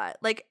a whole lot.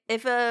 Like,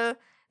 if a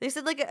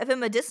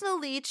medicinal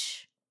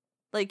leech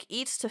like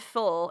eats to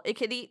full, it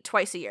could eat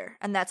twice a year,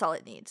 and that's all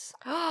it needs.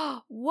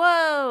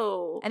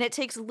 Whoa! And it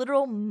takes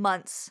literal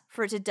months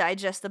for it to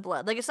digest the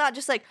blood. Like, it's not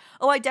just like,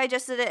 oh, I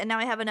digested it and now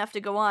I have enough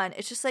to go on.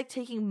 It's just like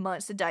taking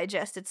months to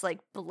digest its like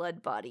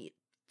blood body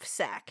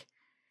sac.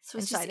 So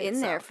it's just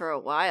in there for a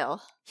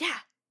while. Yeah.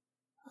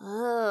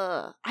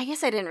 Ugh. I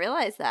guess I didn't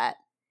realize that.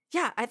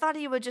 Yeah, I thought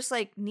he would just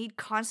like need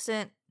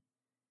constant.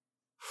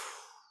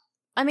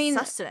 I mean,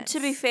 sustenance. To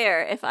be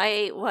fair, if I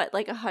ate,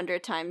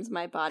 100 times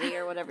my body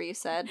or whatever you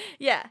said?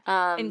 Yeah,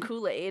 in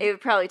Kool-Aid. It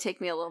would probably take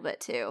me a little bit,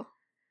 too.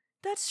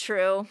 That's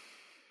true.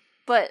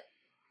 But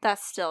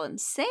that's still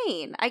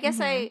insane. I guess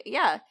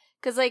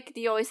because,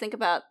 you always think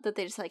about that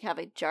they just, have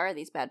a jar of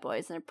these bad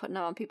boys and they're putting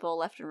them on people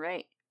left and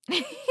right.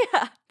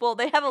 Yeah, well,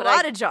 they have a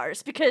lot of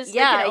jars because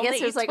I guess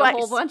there's, a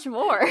whole bunch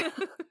more.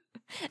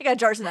 They got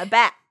jars in the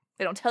back.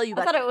 They don't tell you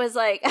about I thought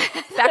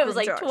it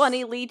was jars.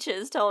 20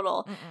 leeches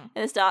total.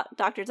 And this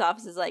doctor's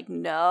office is like,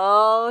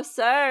 no,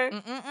 sir.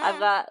 I've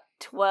got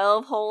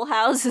 12 whole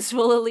houses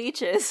full of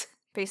leeches.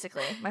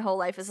 Basically, my whole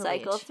life is a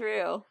leech. Cycle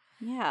through.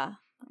 Yeah.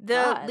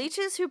 The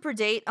leeches who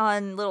predate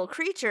on little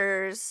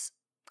creatures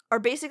are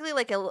basically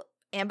like a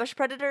ambush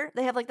predator.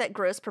 They have like that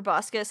gross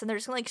proboscis, and they're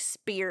just gonna like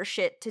spear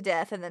shit to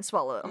death and then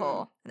swallow it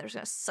whole, and they're just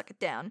gonna suck it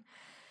down.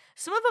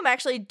 Some of them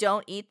actually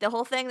don't eat the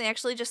whole thing. They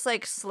actually just,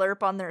 like,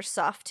 slurp on their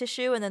soft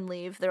tissue and then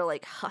leave their,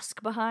 like,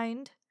 husk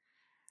behind.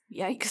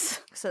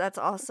 Yikes. So that's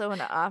also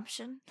an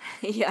option.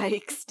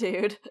 Yikes,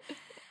 dude.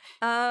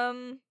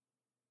 But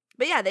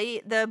yeah,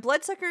 the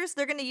bloodsuckers,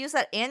 they're going to use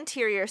that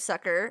anterior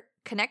sucker,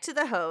 connect to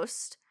the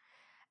host,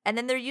 and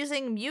then they're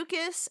using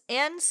mucus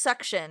and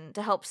suction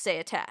to help stay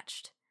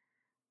attached.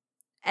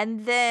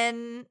 And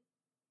then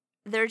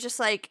they're just,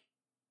 like,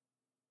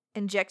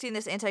 injecting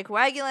this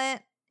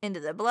anticoagulant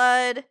into the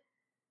blood.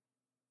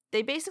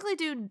 They basically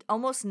do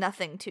almost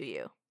nothing to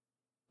you.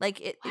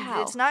 Like,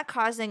 it's not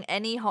causing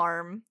any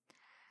harm.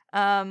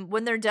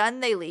 When they're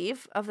done, they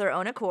leave of their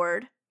own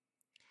accord.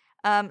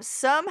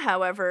 Some,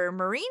 however,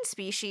 marine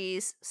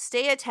species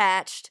stay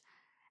attached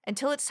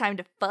until it's time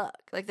to fuck.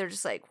 Like, they're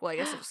just like, well, I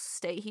guess I'll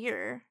stay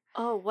here.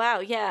 Oh, wow,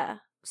 yeah.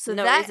 So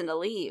no reason to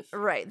leave.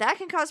 Right. That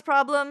can cause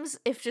problems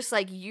if just,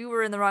 like, you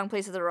were in the wrong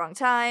place at the wrong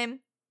time.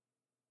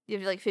 You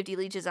have, like, 50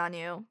 leeches on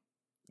you.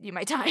 You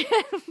might die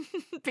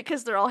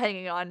because they're all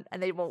hanging on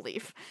and they won't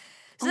leave.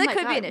 So that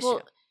could be an issue.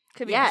 Well,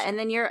 and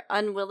then you're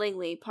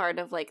unwillingly part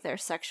of, like, their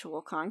sexual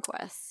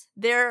conquests.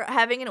 They're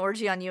having an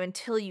orgy on you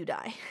until you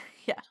die.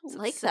 Yeah. I don't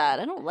like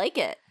that. I don't like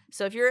it.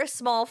 So if you're a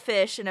small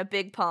fish in a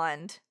big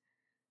pond,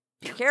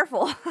 be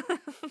careful.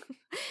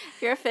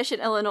 If you're a fish in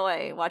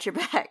Illinois, watch your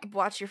back.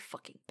 Watch your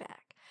fucking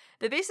back.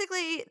 But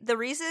basically, the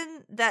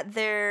reason that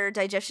their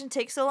digestion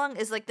takes so long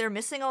is, like, they're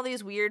missing all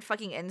these weird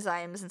fucking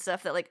enzymes and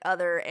stuff that, like,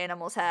 other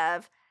animals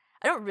have.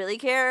 I don't really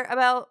care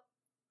about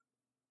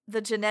the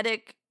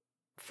genetic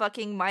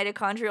fucking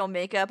mitochondrial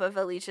makeup of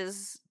a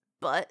leech's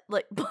butt.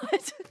 Like,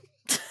 butt.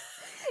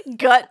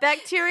 Gut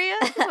bacteria?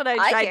 That's what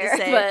I tried to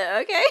say.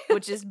 But okay.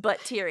 Which is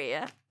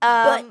butteria.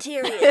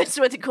 Butteria. That's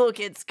what the cool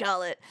kids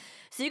call it.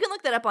 So you can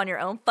look that up on your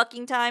own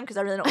fucking time, because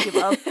I really don't give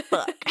a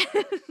fuck.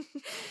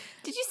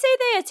 Did you say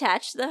they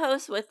attached the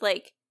host with,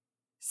 like,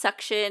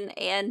 suction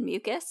and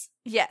mucus?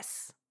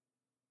 Yes.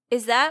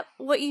 Is that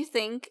what you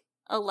think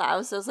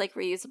allows those, like,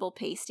 reusable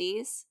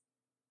pasties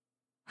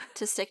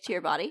to stick to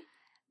your body?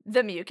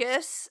 The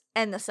mucus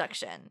and the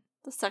suction.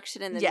 The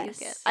suction and the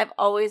mucus. I've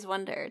always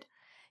wondered.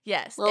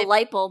 Yes. Little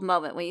light bulb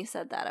moment when you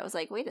said that. I was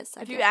like, wait a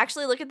second. If you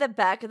actually look at the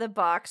back of the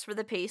box for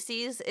the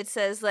pasties, it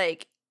says,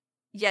 like,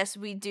 yes,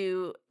 we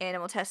do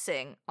animal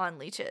testing on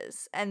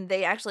leeches. And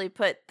they actually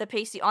put the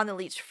pasty on the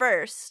leech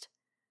first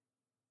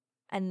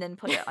and then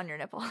put it on your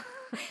nipple.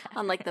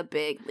 On, like, the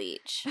big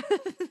leech.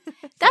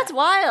 That's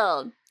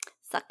wild.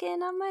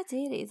 Sucking on my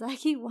titties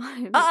like you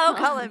want me.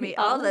 Calling me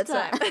all the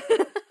time.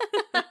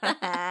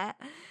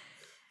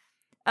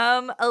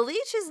 A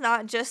leech is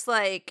not just,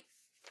 like,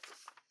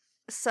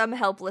 some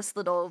helpless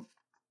little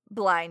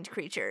blind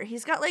creature.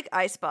 He's got, like,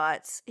 eye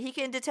spots. He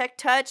can detect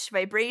touch,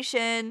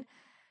 vibration,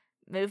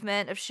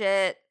 movement of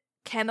shit,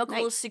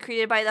 chemicals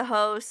secreted by the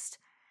host,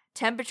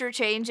 temperature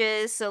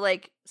changes. So,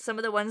 like, some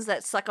of the ones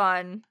that suck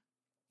on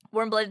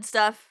warm-blooded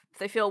stuff, if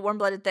they feel a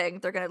warm-blooded thing,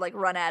 they're gonna, like,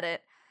 run at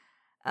it.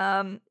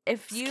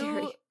 If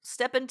you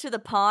step into the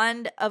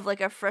pond of,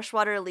 like, a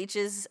freshwater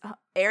leech's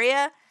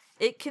area,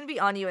 it can be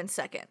on you in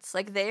seconds.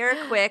 Like, they are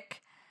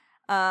quick.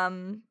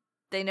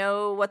 They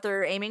know what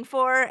they're aiming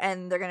for,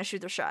 and they're gonna shoot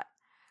their shot.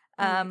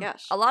 Oh my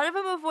gosh. A lot of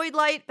them avoid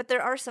light, but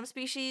there are some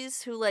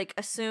species who, like,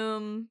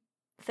 assume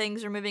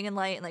things are moving in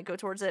light and, like, go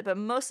towards it. But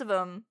most of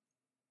them,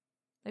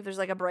 if there's,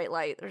 like, a bright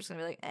light, they're just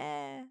gonna be like,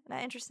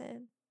 not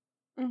interested.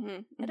 I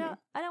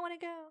don't want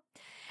to go.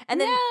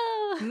 And then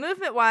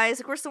movement-wise,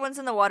 of course, the ones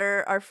in the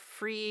water are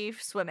free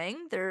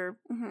swimming. They're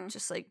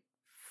just, like,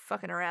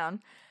 fucking around.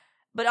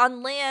 But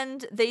on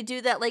land, they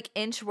do that, like,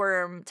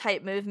 inchworm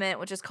type movement,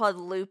 which is called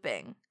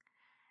looping.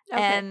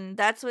 Okay. And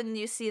that's when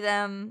you see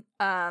them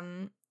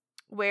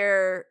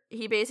where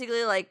he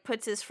basically like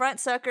puts his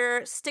front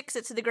sucker, sticks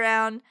it to the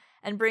ground,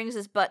 and brings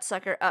his butt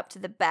sucker up to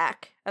the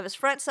back of his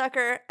front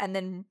sucker, and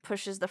then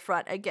pushes the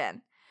front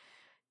again.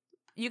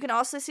 You can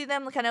also see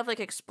them kind of like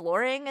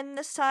exploring in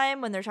this time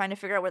when they're trying to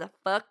figure out where the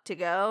fuck to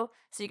go.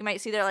 So you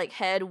might see their like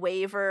head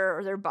waver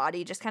or their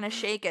body just kind of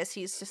shake as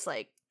he's just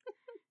like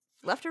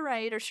left or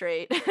right or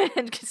straight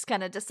and just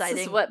kind of deciding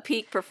this is what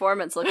peak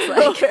performance looks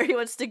like. Where he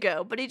wants to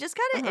go. But he just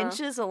kind of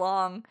inches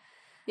along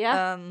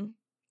in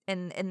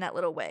that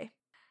little way.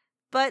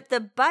 But the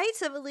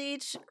bites of a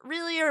leech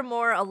really are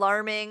more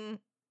alarming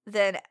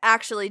than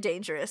actually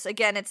dangerous.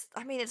 Again, it's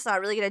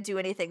not really going to do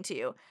anything to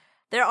you.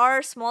 There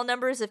are small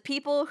numbers of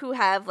people who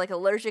have like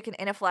allergic and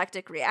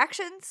anaphylactic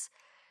reactions,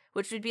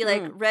 which would be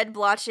like red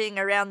blotching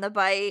around the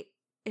bite,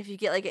 if you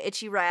get like an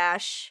itchy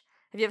rash,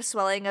 if you have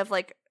swelling of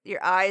like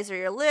your eyes or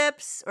your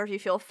lips, or if you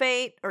feel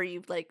faint, or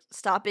you like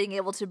stop being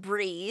able to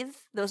breathe.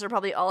 Those are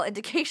probably all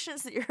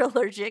indications that you're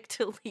allergic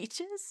to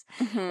leeches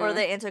or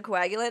the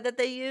anticoagulant that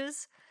they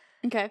use.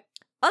 Okay.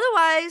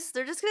 Otherwise,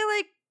 they're just gonna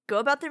like go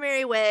about their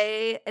merry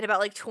way in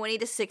about like 20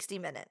 to 60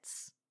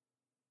 minutes.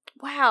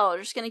 Wow,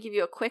 they're just going to give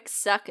you a quick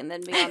suck and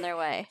then be on their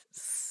way.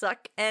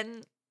 Suck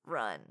and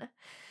run.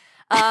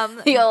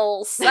 The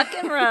old suck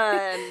and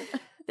run.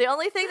 The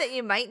only thing that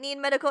you might need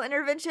medical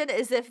intervention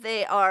is if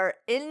they are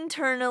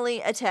internally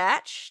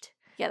attached.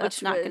 Yeah,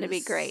 that's not going to be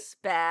great.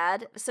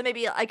 Bad. So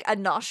maybe like a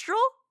nostril?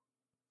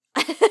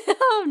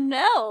 Oh,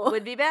 no.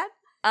 Would be bad.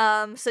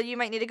 So you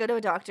might need to go to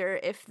a doctor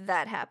if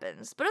that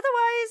happens. But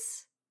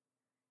otherwise,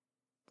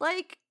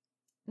 like,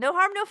 no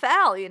harm, no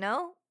foul, you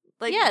know?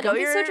 Like, yeah, don't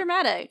be so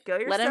dramatic. Go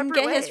your Let him separate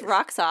get ways. his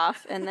rocks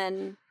off, and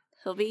then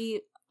he'll be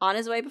on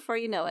his way before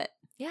you know it.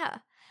 Yeah.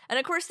 And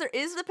of course, there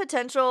is the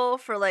potential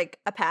for, like,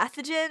 a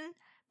pathogen,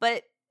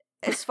 but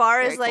as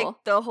far as, like,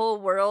 the whole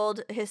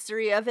world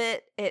history of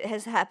it, it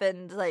has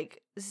happened,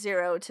 like,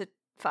 0 to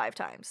 5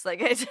 times.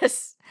 Like,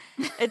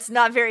 it's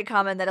not very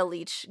common that a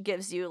leech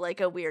gives you, like,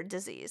 a weird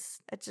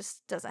disease. It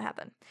just doesn't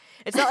happen.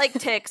 It's not like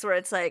ticks where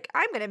it's like,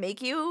 I'm gonna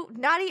make you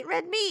not eat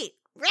red meat.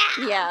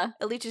 Yeah.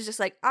 A leech is just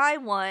like, I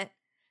want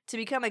to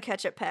become a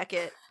ketchup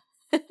packet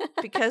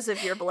because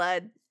of your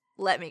blood.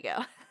 Let me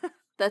go.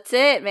 That's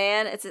it,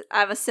 man.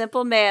 I'm a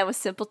simple man with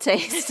simple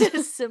taste.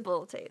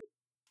 Simple taste.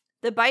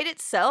 The bite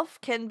itself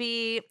can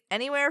be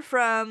anywhere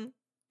from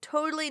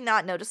totally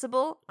not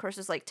noticeable, of course,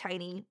 it's like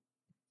tiny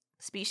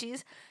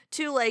species,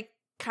 to like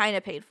kind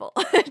of painful,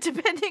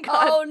 depending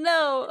on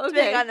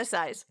the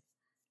size.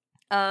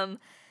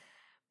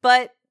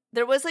 But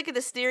there was like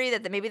this theory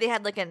that maybe they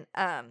had like an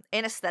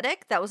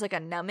anesthetic that was like a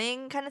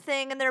numbing kind of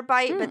thing in their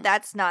bite, but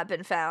that's not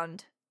been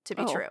found to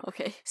be true.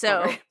 Okay.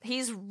 So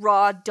he's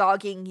raw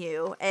dogging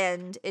you,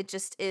 and it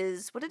just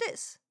is what it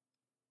is.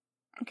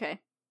 Okay.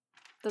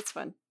 That's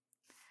fun.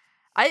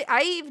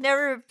 I've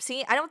never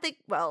seen, I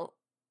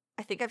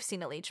think I've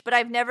seen a leech, but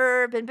I've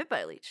never been bit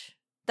by a leech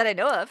that I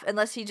know of,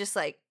 unless he just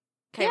like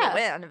kind of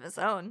went on his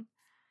own.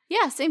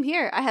 Yeah, same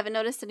here. I haven't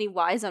noticed any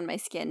Ys on my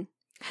skin.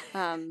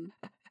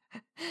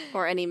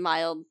 Or any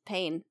mild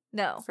pain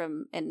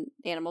from an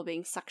animal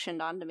being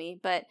suctioned onto me.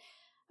 But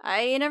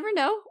I never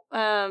know.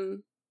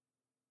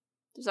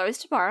 There's always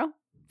tomorrow.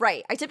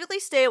 Right. I typically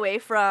stay away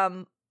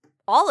from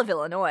all of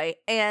Illinois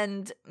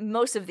and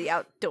most of the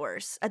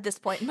outdoors at this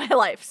point in my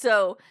life.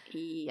 So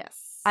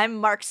yes, I'm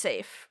marked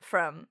safe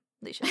from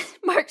leashes.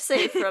 Marked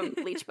safe from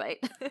leech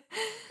bite.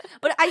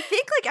 But I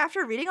think like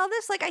after reading all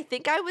this, like I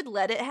think I would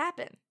let it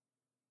happen.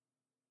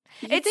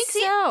 You think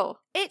so?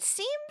 It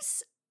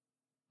seems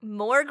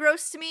more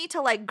gross to me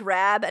to like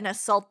grab and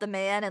assault the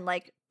man and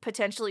like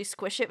potentially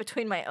squish it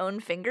between my own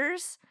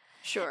fingers.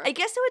 Sure. I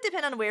guess it would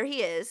depend on where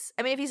he is.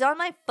 I mean, if he's on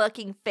my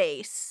fucking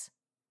face.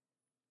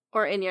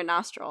 Or in your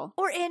nostril.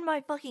 Or in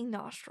my fucking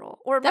nostril.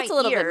 Or that's my a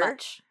little ear. bit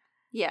much.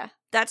 Yeah.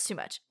 That's too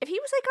much. If he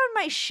was like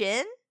on my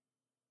shin.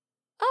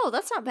 Oh,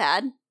 that's not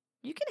bad.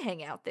 You can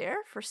hang out there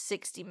for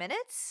 60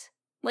 minutes.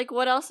 Like,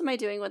 what else am I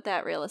doing with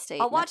that real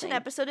estate? I'll watch an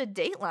episode of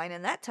Dateline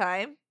in that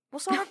time. We'll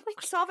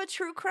solve a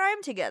true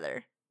crime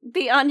together.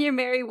 Be on your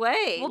merry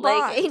way. We'll like,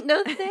 bond. ain't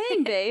no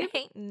thing, babe.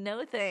 Ain't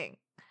no thing.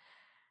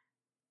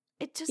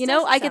 It just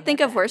I could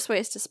think of worse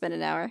ways to spend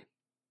an hour.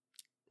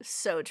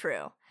 So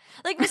true.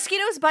 Like,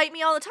 mosquitoes bite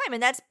me all the time,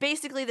 and that's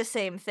basically the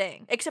same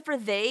thing. Except for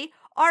they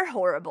are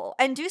horrible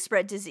and do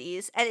spread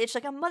disease, and it's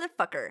like a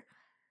motherfucker.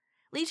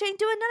 Leech ain't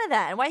doing none of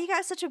that, and why he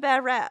got such a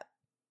bad rap?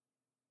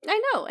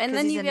 I know, and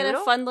then you get a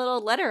fun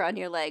little letter on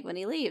your leg when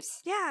he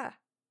leaves. Yeah.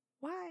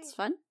 Why? It's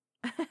fun.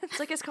 It's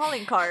like his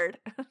calling card.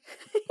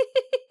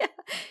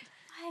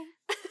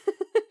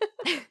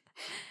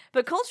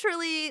 But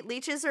culturally,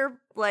 leeches are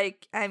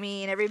like, I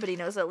mean, everybody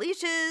knows that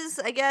leeches,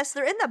 I guess.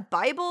 They're in the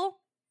Bible.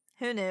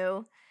 Who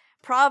knew?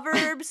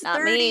 Proverbs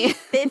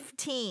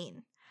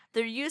 30:15.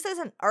 They're used as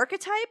an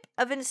archetype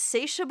of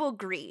insatiable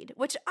greed,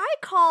 which I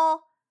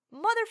call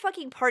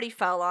motherfucking party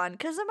foul on,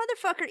 because the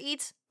motherfucker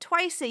eats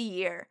twice a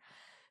year.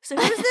 So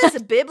who's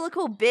this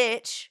biblical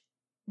bitch?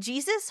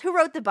 Jesus? Who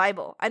wrote the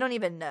Bible? I don't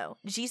even know.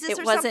 Jesus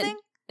or something?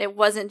 It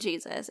wasn't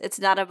Jesus. It's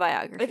not a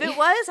biography. If it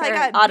was, I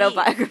got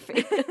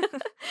autobiography.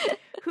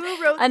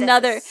 Who wrote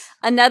another this?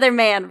 Another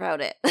man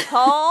wrote it.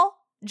 Paul,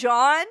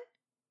 John,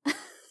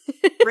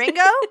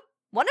 Ringo,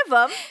 one of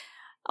them.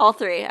 All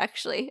three,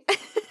 actually.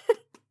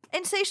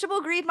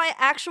 Insatiable greed, my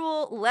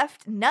actual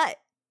left nut.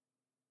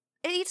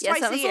 It eats twice a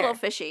year. That was a little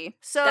fishy.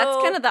 So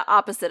that's kind of the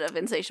opposite of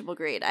insatiable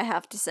greed, I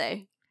have to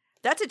say.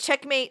 That's a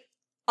checkmate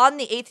on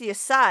the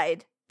atheist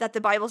side that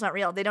the Bible's not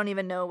real. They don't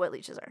even know what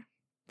leeches are.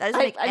 That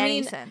doesn't make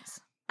any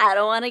sense. I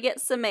don't want to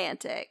get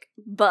semantic,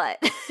 but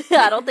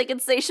I don't think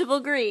insatiable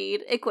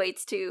greed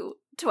equates to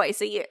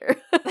twice a year.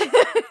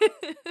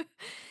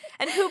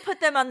 And who put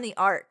them on the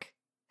ark?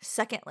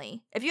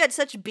 Secondly, if you had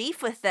such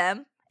beef with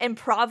them in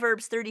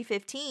Proverbs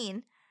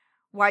 30:15,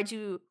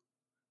 who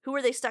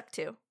were they stuck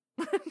to?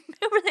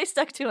 Who were they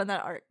stuck to on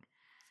that ark?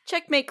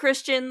 Checkmate,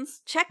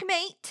 Christians.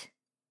 Checkmate.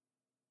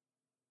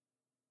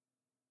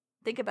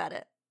 Think about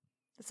it.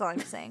 That's all I'm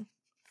saying.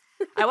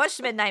 I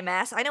watched Midnight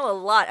Mass. I know a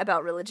lot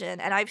about religion,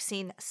 and I've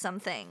seen some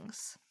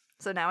things.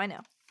 So now I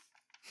know.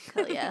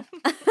 Hell yeah.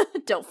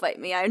 Don't fight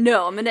me. I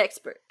know. I'm an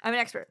expert.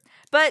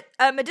 But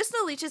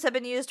medicinal leeches have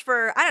been used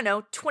for, I don't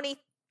know,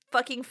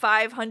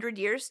 2,500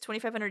 years,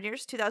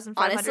 2,500.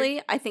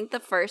 Honestly, I think the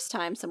first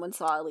time someone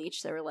saw a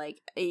leech, they were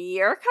like,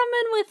 you're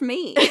coming with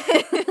me.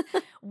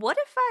 What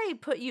if I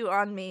put you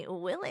on me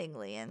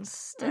willingly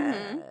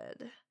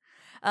instead?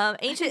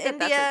 Ancient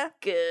India. That's a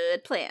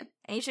good plan.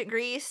 Ancient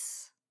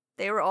Greece.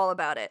 They were all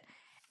about it.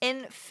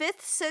 In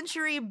 5th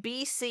century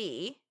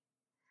BC,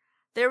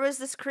 there was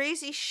this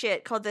crazy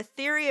shit called the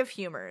theory of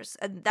humors.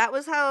 And that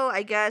was how,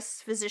 I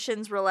guess,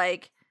 physicians were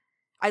like,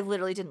 I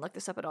literally didn't look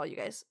this up at all, you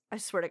guys. I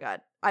swear to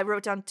God. I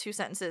wrote down 2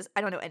 sentences.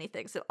 I don't know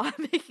anything, so I'm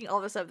making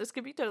all this up. This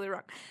could be totally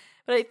wrong.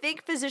 But I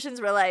think physicians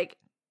were like,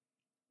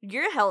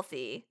 you're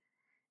healthy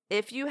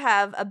if you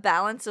have a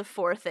balance of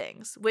 4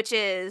 things, which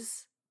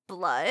is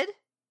blood,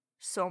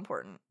 so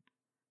important.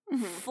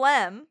 Mm-hmm.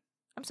 Phlegm,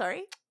 I'm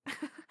sorry.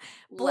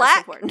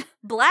 black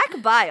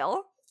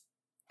bile.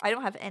 I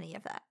don't have any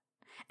of that.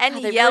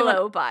 And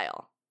yellow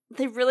bile.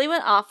 They really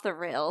went off the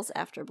rails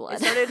after blood.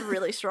 It started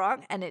really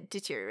strong and it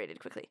deteriorated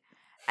quickly.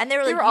 And they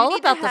were like, all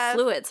about the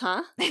fluids,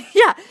 huh?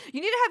 Yeah.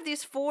 You need to have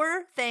these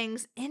 4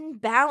 things in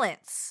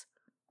balance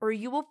or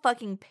you will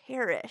fucking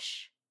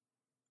perish.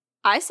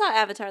 I saw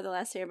Avatar: The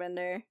Last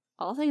Airbender.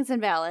 All things in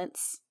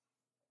balance.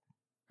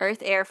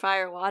 Earth, air,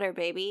 fire, water,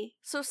 baby.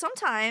 So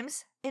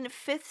sometimes in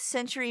 5th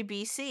century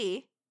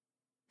BC,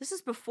 this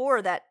is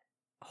before that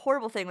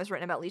horrible thing was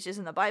written about leeches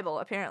in the Bible,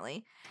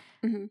 apparently.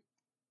 Mm-hmm.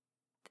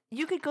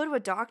 You could go to a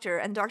doctor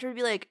and the doctor would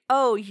be like,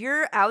 oh,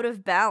 you're out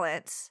of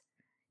balance.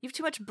 You have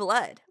too much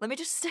blood. Let me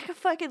just stick a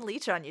fucking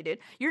leech on you, dude.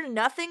 You're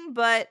nothing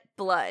but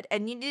blood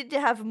and you need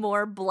to have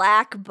more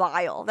black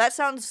bile. That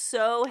sounds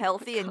so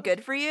healthy and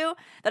good for you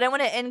that I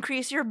want to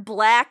increase your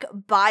black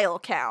bile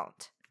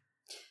count.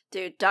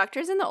 Dude,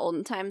 doctors in the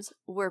olden times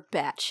were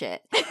batshit.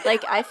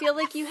 Like, I feel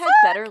like you had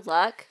better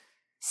luck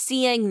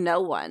seeing no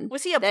one.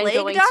 Was he a than plague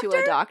going doctor? To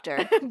a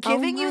doctor.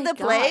 Giving you the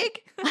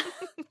plague?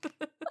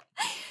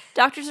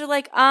 Doctors are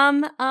like,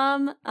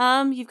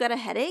 you've got a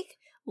headache?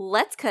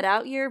 Let's cut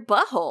out your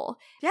butthole.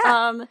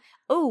 Yeah.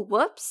 Oh,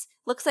 whoops.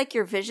 Looks like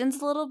your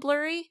vision's a little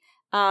blurry.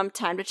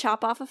 Time to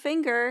chop off a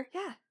finger.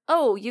 Yeah.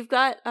 Oh, you've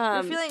got,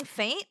 You're feeling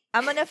faint?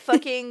 I'm gonna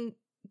fucking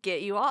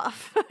get you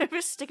off. I'm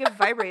gonna stick a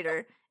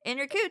vibrator in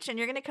your cooch and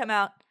you're gonna come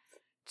out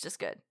just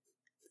good.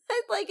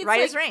 It's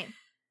right as rain.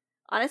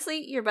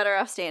 Honestly, you're better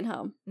off staying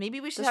home.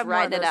 Maybe we should have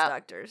more of those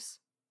doctors.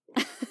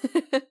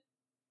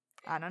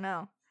 I don't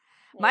know.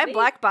 Maybe. My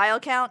black bile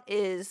count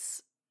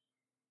is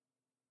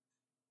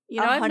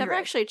 100. I've never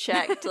actually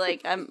checked.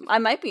 Like, I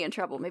might be in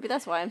trouble. Maybe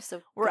that's why I'm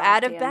so We're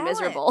out of balance.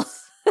 Miserable.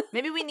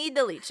 Maybe we need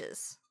the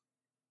leeches.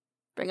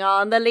 Bring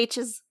on the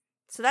leeches.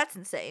 So that's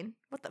insane.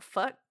 What the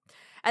fuck?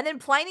 And then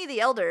Pliny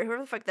the Elder,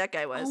 whoever the fuck that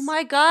guy was. Oh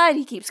my god,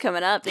 he keeps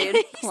coming up, dude.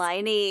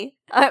 Pliny.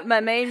 My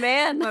main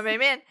man. My main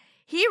man.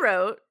 He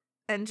wrote,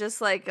 in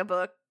just like a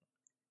book,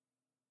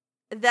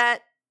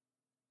 that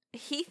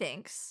he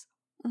thinks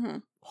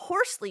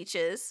horse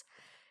leeches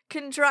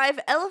can drive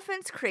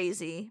elephants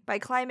crazy by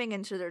climbing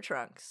into their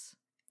trunks.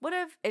 What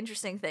an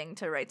interesting thing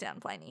to write down,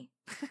 Pliny.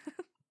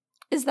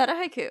 Is that a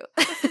haiku?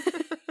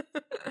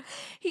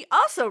 He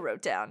also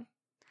wrote down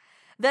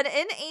that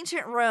in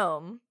ancient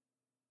Rome,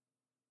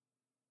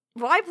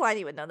 why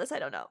Pliny would know this, I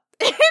don't know.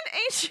 In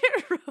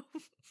ancient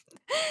Rome,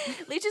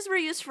 leeches were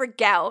used for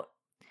gout,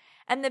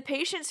 and the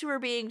patients who were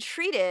being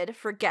treated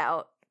for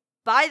gout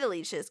by the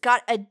leeches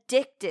got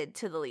addicted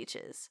to the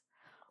leeches.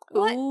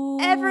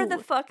 Whatever the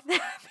fuck that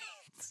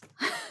means.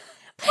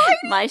 Pliny,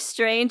 my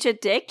strange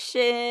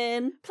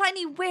addiction.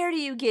 Pliny, where do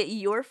you get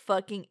your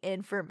fucking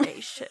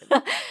information?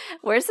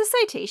 Where's the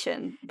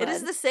citation, bud? It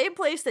is the same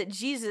place that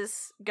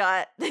Jesus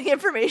got the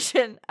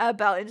information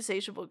about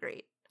insatiable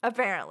greed,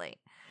 apparently.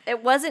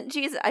 It wasn't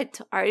Jesus. I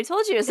already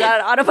told you it's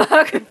not an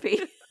autobiography.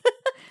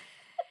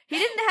 He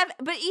didn't have,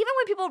 but even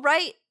when people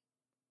write,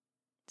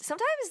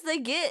 sometimes they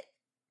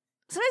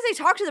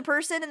talk to the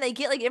person and they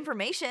get like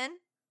information.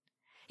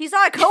 He's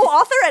not a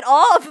co-author at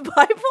all of the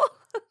Bible.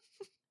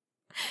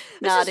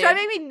 This is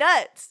driving me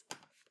nuts.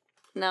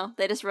 No,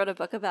 they just wrote a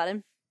book about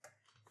him.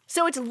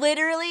 So it's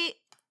literally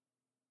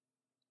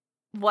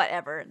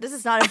Whatever. This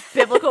is not a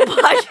biblical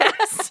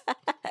podcast.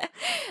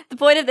 The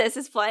point of this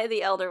is Pliny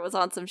the Elder was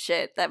on some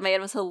shit. That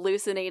man was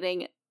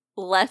hallucinating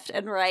left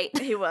and right.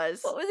 He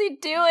was. What was he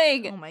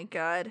doing? Oh my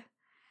god.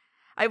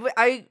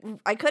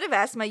 I could have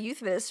asked my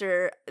youth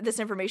minister this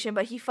information,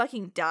 but he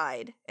fucking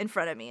died in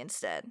front of me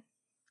instead.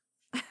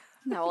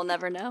 Now we'll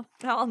never know.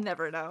 I'll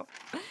never know.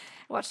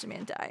 Watch the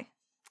man die.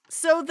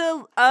 So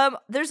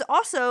there's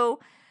also,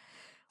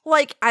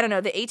 like, I don't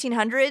know, the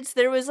 1800s,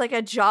 there was like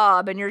a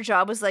job, and your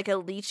job was like a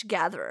leech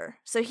gatherer.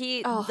 So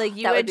you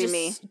would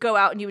just go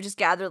out and you would just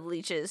gather the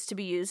leeches to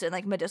be used in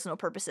like medicinal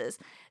purposes.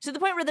 To the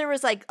point where there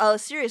was like a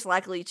serious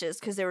lack of leeches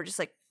because they were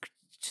just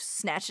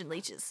snatching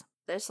leeches.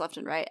 They're just left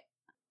and right.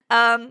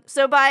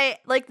 So by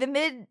like the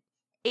mid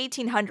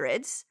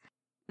 1800s,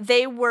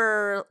 they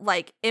were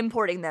like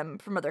importing them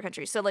from other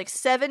countries. So like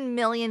 7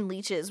 million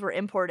leeches were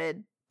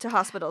imported to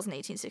hospitals in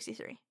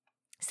 1863.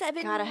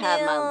 7 Gotta million.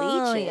 have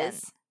my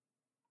leeches.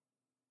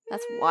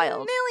 That's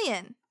wild.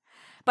 Million.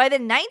 By the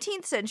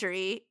 19th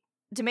century,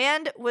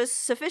 demand was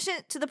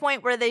sufficient to the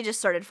point where they just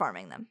started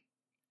farming them.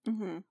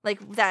 Mm-hmm. Like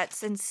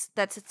that's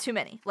too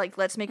many. Like,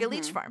 let's make a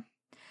leech farm.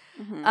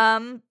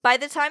 Mm-hmm. By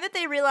the time that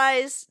they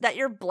realized that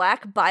your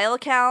black bile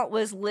count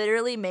was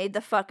literally made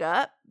the fuck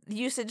up,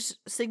 usage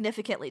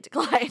significantly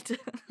declined.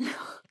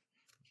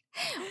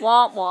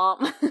 Womp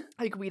womp.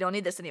 Like, we don't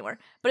need this anymore.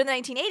 But in the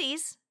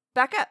 1980s,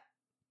 back up.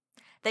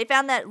 They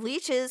found that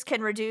leeches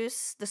can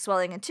reduce the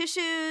swelling in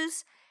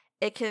tissues.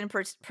 It can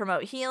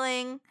promote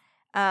healing.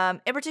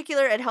 In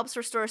particular, it helps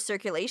restore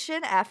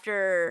circulation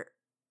after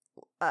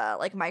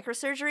like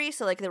microsurgery.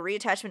 So like the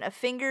reattachment of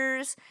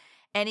fingers,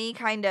 any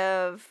kind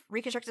of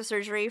reconstructive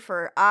surgery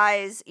for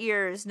eyes,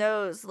 ears,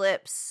 nose,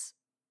 lips.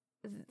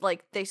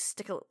 Like they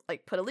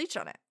put a leech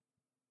on it.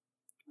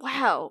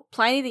 Wow.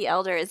 Pliny the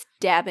Elder is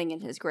dabbing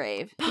in his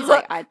grave. He's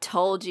like, I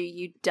told you,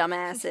 you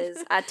dumbasses.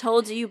 I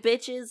told you, you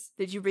bitches.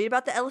 Did you read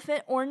about the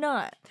elephant or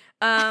not?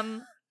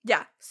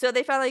 Yeah. So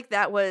they found like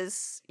that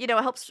was, it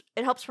helps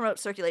promote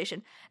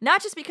circulation.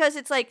 Not just because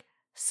it's like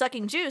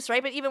sucking juice,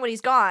 right? But even when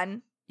he's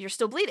gone, you're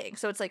still bleeding.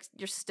 So it's like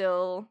you're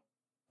still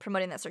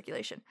promoting that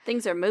circulation.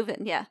 Things are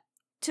moving, yeah.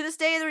 To this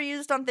day, they're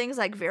used on things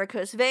like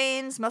varicose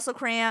veins, muscle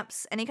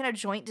cramps, any kind of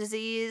joint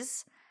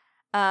disease.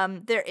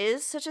 There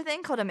is such a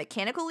thing called a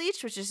mechanical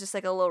leech, which is just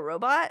like a little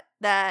robot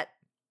that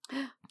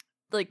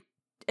like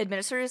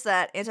administers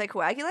that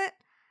anticoagulant,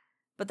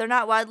 but they're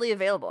not widely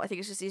available. I think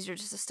it's just easier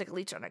just to stick a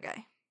leech on a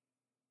guy.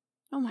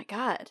 Oh my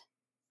god.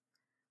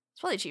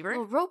 It's probably cheaper. A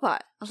little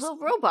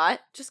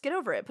robot. Just get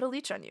over it. Put a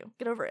leech on you.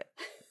 Get over it.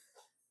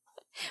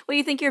 Well,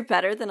 you think you're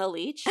better than a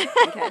leech?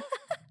 Okay.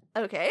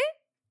 Okay.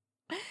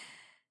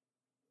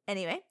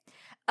 Anyway,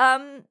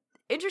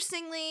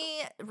 interestingly,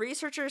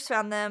 researchers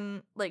found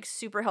them like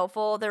super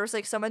helpful. There was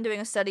like someone doing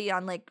a study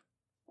on like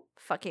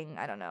fucking,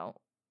 I don't know,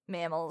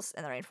 mammals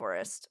in the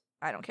rainforest.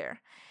 I don't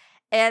care.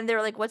 And they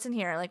were like, what's in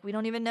here? Like, we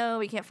don't even know.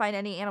 We can't find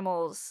any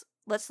animals.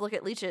 Let's look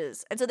at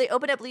leeches. And so they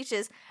opened up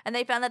leeches and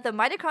they found that the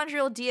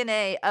mitochondrial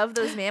DNA of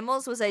those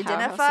mammals was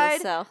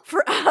identified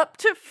for up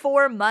to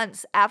 4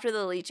 months after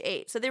the leech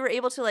ate. So they were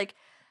able to like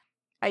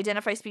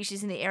identify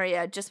species in the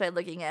area just by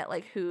looking at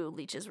like who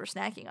leeches were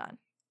snacking on.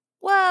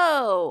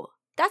 Whoa.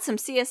 That's some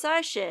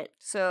CSI shit.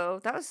 So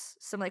that was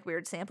some like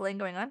weird sampling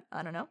going on.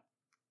 I don't know.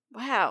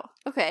 Wow.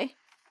 Okay.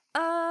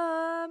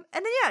 And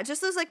then yeah,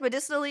 just those like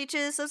medicinal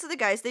leeches. Those are the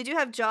guys. They do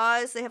have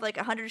jaws. They have like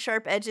 100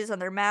 sharp edges on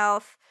their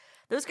mouth.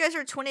 Those guys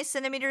are 20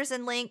 centimeters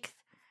in length.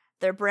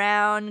 They're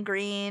brownish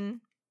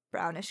green.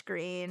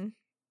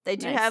 They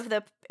do have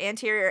the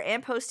anterior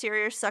and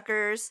posterior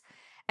suckers.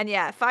 And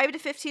yeah, 5 to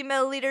 15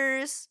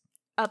 milliliters,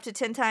 up to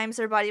 10 times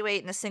their body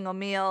weight in a single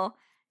meal.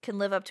 Can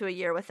live up to a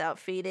year without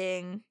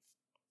feeding.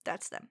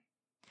 That's them.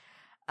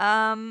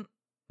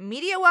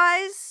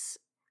 Media-wise,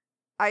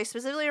 I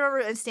specifically remember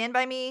in Stand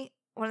By Me,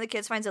 one of the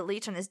kids finds a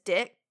leech on his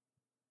dick.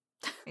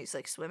 He's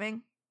like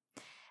swimming.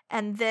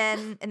 And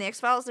then in the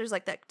X-Files, there's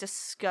like that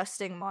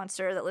disgusting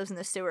monster that lives in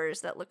the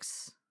sewers that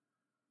looks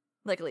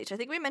like a leech. I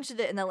think we mentioned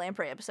it in the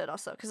lamprey episode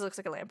also, because it looks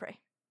like a lamprey.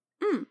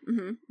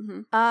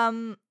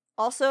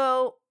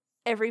 Also,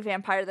 every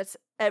vampire that's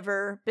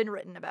ever been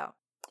written about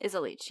is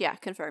a leech. Yeah,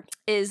 confirmed.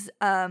 Is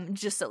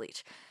just a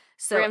leech.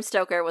 So Bram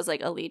Stoker was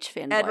like a leech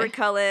fanboy. Edward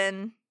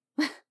Cullen.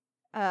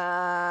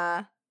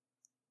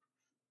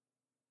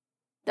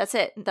 That's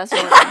it. That's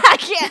what I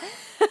can't.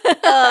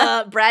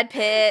 Brad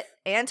Pitt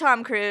and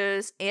Tom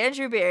Cruise and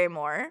Drew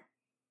Barrymore.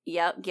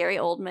 Yep, Gary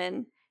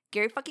Oldman.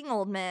 Gary fucking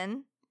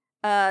Oldman.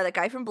 The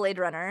guy from Blade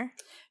Runner.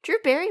 Drew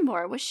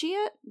Barrymore. Was she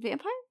a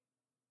vampire?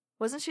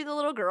 Wasn't she the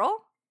little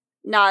girl?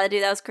 Nah,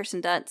 dude, that was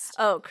Kirsten Dunst.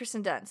 Oh,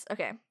 Kirsten Dunst.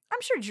 Okay.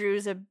 I'm sure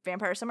Drew's a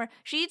vampire somewhere.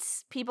 She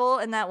eats people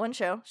in that one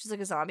show. She's like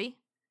a zombie.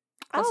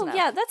 Close enough.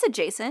 Yeah, that's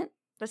adjacent.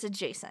 That's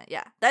adjacent,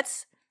 yeah.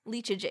 That's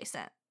leech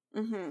adjacent.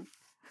 Mm-hmm.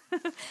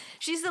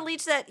 She's the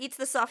leech that eats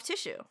the soft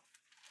tissue.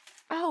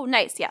 Oh,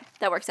 nice. Yeah,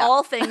 that works out.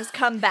 All things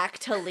come back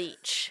to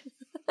leech.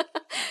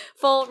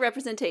 Full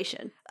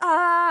representation.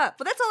 But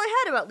that's all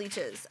I had about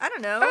leeches. I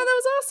don't know. Oh, that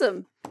was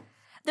awesome.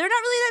 they're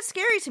not really that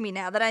scary to me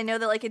now that I know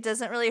that, like, it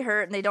doesn't really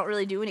hurt and they don't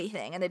really do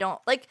anything and they don't,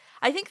 like,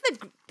 I think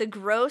the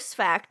gross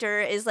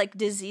factor is, like,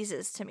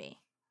 diseases to me.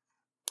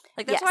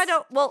 Like, that's why I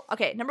don't, well,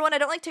 okay, number one, I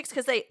don't like ticks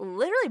because they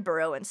literally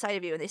burrow inside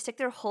of you and they stick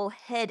their whole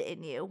head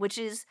in you, which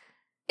is...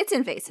 It's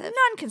invasive.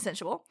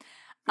 Non-consensual.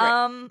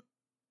 Right.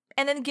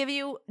 And then give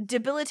you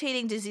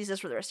debilitating diseases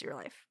for the rest of your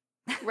life.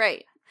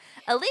 Right.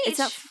 A leech...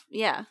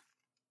 yeah.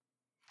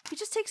 He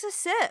just takes a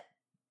sip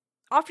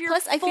off your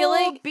Plus, full I feel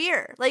like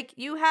beer. Like,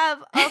 you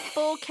have a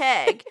full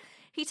keg.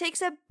 He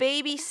takes a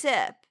baby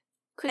sip.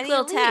 Quick and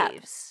little he tap.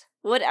 leaves.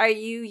 What, are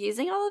you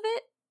using all of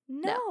it?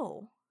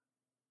 No.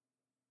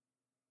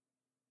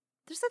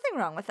 There's nothing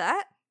wrong with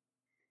that.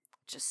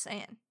 Just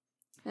saying.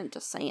 I'm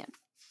just saying.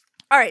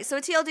 All right, so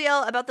a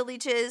TLDL about the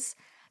leeches.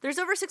 There's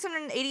over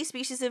 680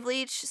 species of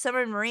leech. Some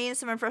are marine,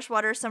 some are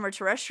freshwater, some are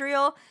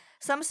terrestrial.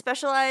 Some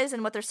specialize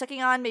in what they're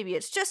sucking on. Maybe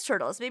it's just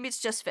turtles. Maybe it's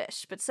just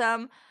fish. But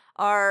some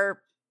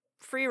are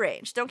free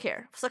range. Don't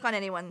care. Suck on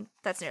anyone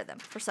that's near them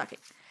for sucking.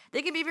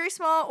 They can be very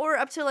small or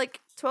up to like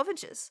 12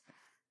 inches.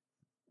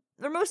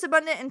 They're most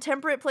abundant in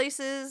temperate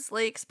places,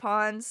 lakes,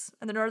 ponds,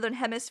 in the northern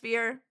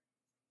hemisphere.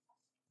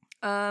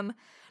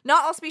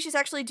 Not all species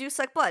actually do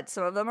suck blood.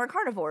 Some of them are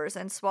carnivores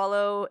and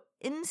swallow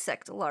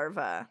insect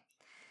larvae.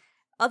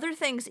 Other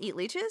things eat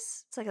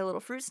leeches. It's like a little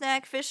fruit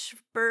snack. Fish,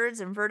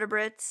 birds,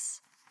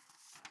 invertebrates.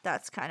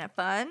 That's kind of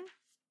fun.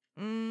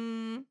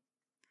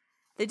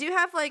 They do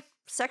have, like,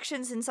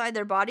 sections inside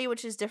their body,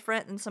 which is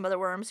different than some other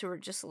worms who are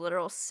just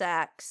literal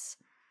sacs.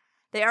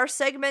 They are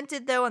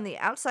segmented, though, on the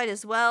outside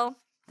as well.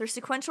 They're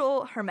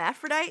sequential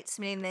hermaphrodites,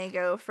 meaning they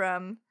go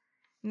from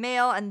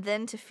male and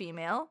then to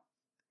female.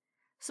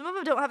 Some of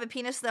them don't have a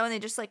penis, though, and they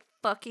just, like,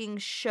 fucking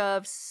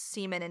shove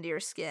semen into your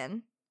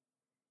skin.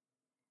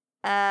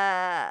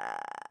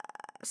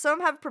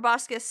 Some have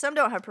proboscis, some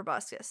don't have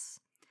proboscis.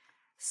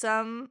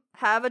 Some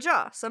have a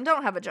jaw, some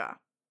don't have a jaw.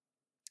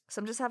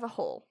 Some just have a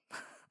hole.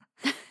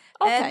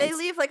 And they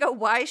leave, like, a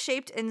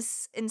Y-shaped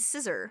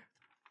incisor.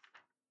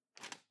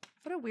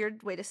 What a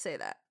weird way to say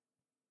that.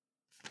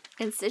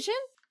 Incision?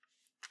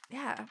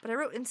 Yeah, but I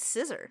wrote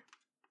incisor.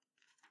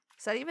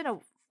 Is that even a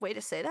way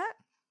to say that?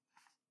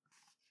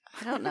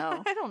 I don't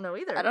know. I don't know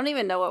either. I don't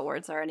even know what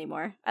words are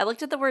anymore. I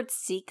looked at the word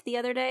seek the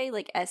other day,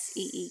 like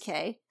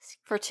SEEK,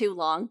 for too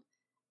long,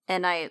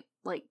 and I,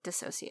 like,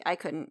 dissociate. I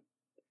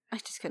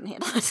just couldn't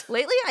handle it.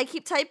 Lately, I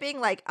keep typing,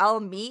 like, I'll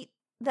meet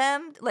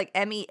them, like,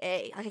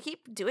 MEA. Like, I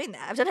keep doing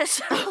that. I've done it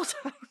several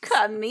times.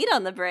 Got meat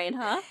on the brain,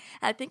 huh?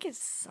 I think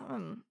it's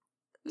some...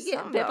 You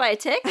get bit by a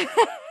tick?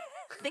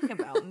 Think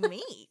about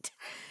meat.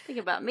 Think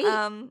about meat.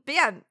 But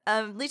yeah,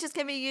 leeches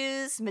can be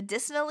used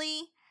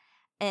medicinally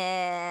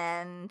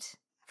and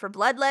for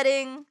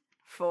bloodletting,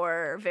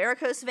 for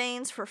varicose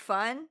veins, for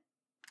fun.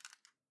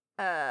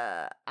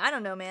 I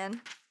don't know,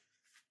 man.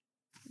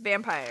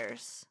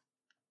 Vampires.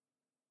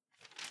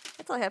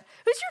 That's all I have.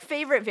 Who's your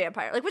favorite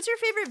vampire? Like, what's your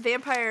favorite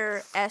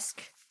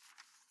vampire-esque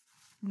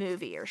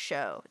movie or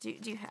show? Do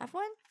you have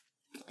one?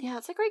 Yeah,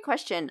 that's a great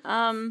question.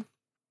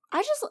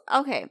 I just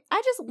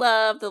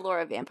love the lore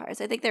of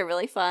vampires. I think they're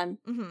really fun.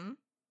 Mm-hmm.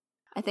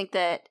 I think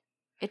that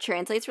it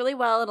translates really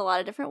well in a lot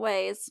of different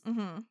ways.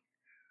 Mm-hmm.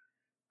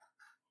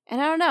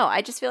 And I don't know.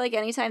 I just feel like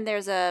anytime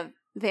there's a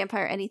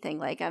vampire anything,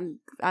 like, I'm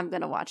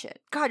gonna watch it.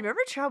 God,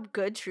 remember how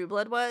good True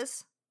Blood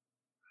was?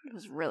 It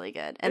was really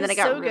good. And then it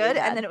got so really good,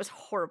 bad. And then it was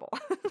horrible.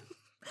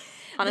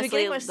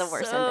 Honestly, the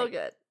worst so ending.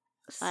 Good.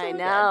 So I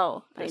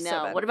know. Good. I know.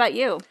 So what about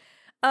you?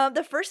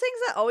 The first things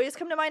that always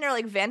come to mind are,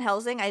 like, Van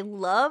Helsing. I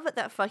love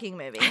that fucking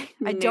movie.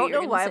 I don't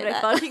know why, but I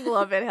fucking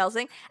love Van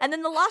Helsing. And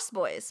then The Lost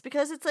Boys,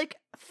 because it's, like,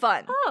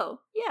 fun. Oh,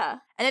 yeah.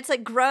 And it's,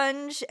 like,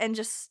 grunge and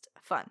just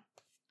fun.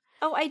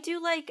 Oh, I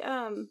do like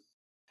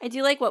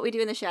What We Do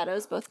in the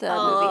Shadows, both the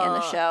movie and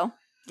the show.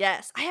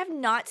 Yes. I have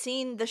not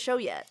seen the show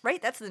yet, right?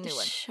 That's the new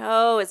one. The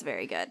show is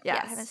very good. Yeah,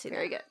 yes, I haven't seen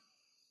very it. good.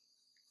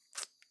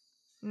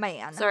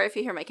 Man. Sorry if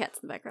you hear my cats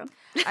in the background.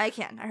 I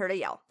can. I heard a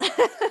yell.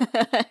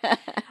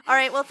 All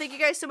right. Well, thank you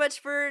guys so much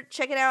for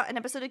checking out an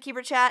episode of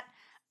Keeper Chat.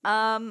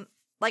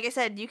 Like I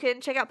said, you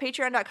can check out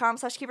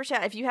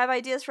patreon.com/KeeperChat if you have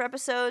ideas for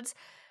episodes.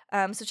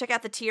 So check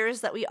out the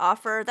tiers that we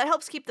offer. That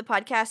helps keep the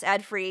podcast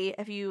ad-free.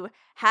 If you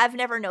have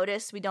never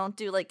noticed, we don't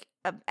do, like,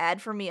 an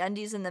ad for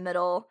MeUndies in the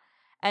middle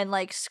and,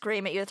 like,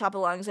 scream at you at the top of the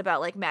lungs about,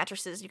 like,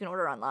 mattresses you can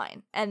order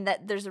online. And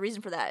that there's a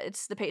reason for that.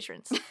 It's the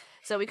patrons.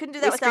 So we couldn't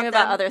do that without them. We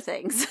scream about other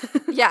things.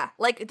 Yeah.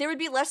 Like, there would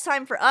be less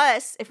time for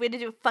us if we had to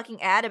do a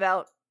fucking ad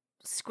about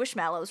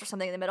Squishmallows or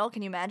something in the middle.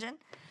 Can you imagine?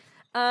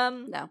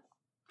 No.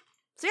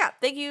 So yeah,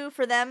 thank you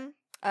for them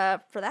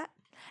for that.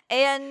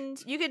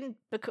 And you can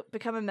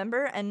become a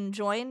member and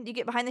join. You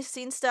get behind the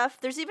scenes stuff.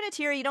 There's even a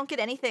tier you don't get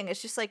anything.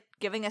 It's just, like,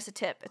 giving us a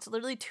tip. It's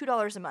literally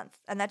 $2 a month,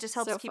 and that just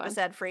helps keep us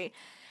ad free.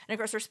 And of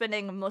course, we're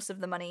spending most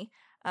of the money,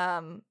 /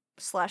 all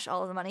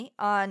of the money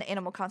on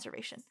animal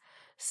conservation.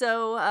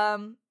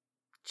 So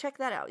check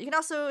that out. You can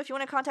also, if you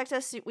want to contact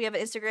us, we have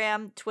an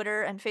Instagram,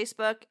 Twitter, and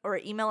Facebook, or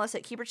email us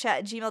at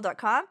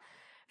keeperchat@gmail.com.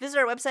 Visit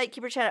our website,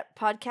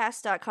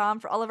 keeperchatpodcast.com,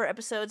 for all of our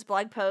episodes,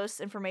 blog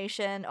posts,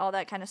 information, all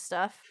that kind of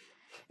stuff.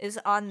 is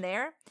on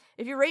there.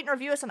 If you rate and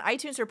review us on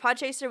iTunes or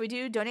Podchaser, we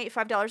do donate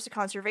 $5 to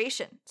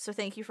conservation. So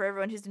thank you for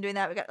everyone who's been doing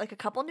that. We got like a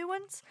couple new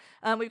ones.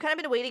 We've kind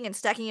of been waiting and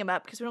stacking them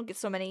up because we don't get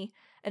so many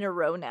in a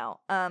row now.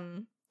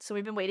 So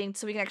we've been waiting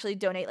so we can actually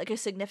donate like a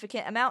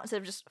significant amount instead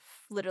of just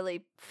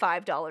literally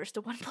 $5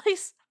 to one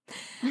place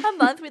a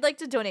month. We'd like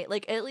to donate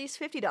like at least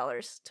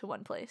 $50 to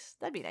one place.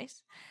 That'd be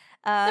nice.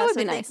 That would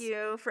be nice. Thank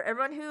you for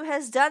everyone who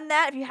has done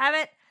that. If you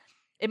haven't,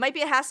 it might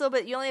be a hassle,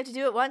 but you only have to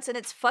do it once and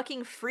it's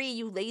fucking free,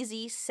 you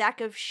lazy sack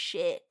of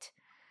shit.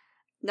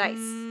 Nice.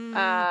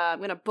 I'm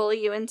going to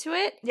bully you into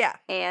it. Yeah.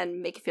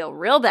 And make you feel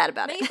real bad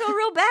about it. Make you feel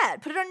real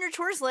bad. Put it on your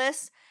chores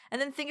list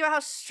and then think about how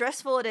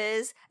stressful it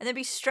is and then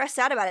be stressed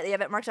out about it that you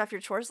haven't marked off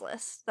your chores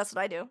list. That's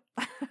what I do.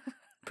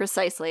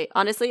 Precisely.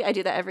 Honestly, I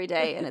do that every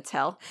day and it's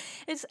hell.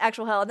 It's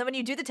actual hell. And then when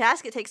you do the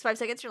task, it takes 5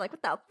 seconds. You're like,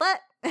 what the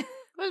fuck?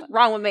 What's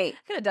wrong with me?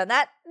 Could have done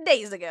that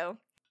days ago.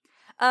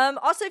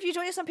 Also, if you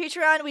join us on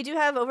Patreon, we do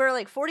have over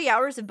like 40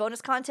 hours of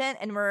bonus content,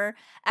 and we're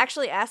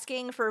actually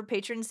asking for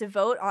patrons to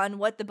vote on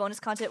what the bonus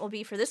content will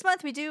be for this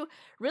month. We do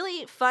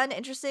really fun,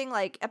 interesting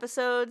like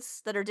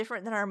episodes that are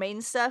different than our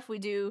main stuff. We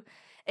do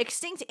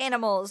extinct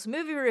animals,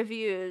 movie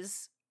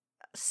reviews,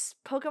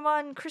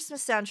 Pokemon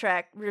Christmas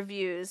soundtrack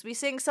reviews. We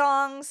sing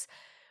songs.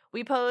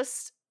 We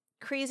post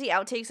crazy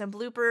outtakes and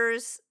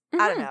bloopers.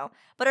 I don't know.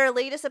 But our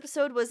latest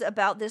episode was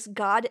about this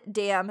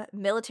goddamn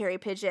military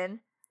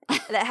pigeon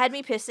that had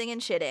me pissing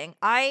and shitting.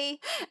 I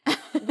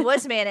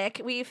was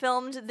manic. We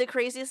filmed the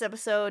craziest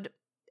episode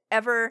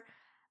ever.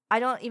 I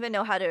don't even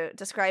know how to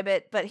describe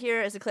it, but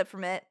here is a clip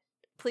from it.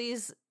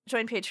 Please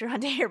join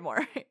Patreon to hear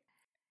more.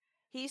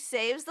 He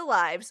saves the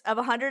lives of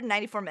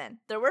 194 men.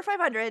 There were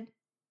 500.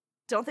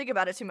 Don't think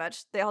about it too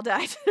much. They all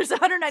died. There's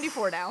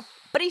 194 now.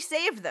 But he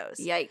saved those.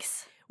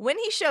 Yikes. When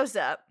he shows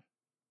up,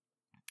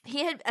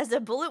 he had, as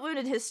a bullet wound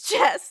in his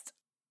chest.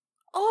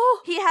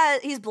 Oh.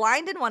 He's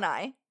blind in one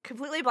eye.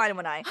 Completely blind in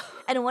one eye,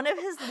 and one of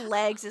his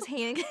legs is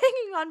hanging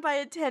on by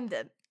a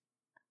tendon.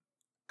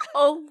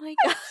 Oh my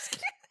gosh.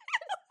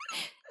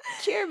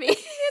 Jeremy.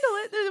 Handle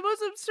it. They're the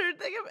most absurd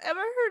thing I've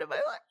ever heard in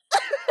my life.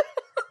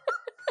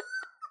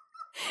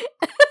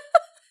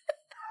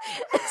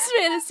 This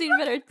man has seen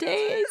better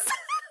days.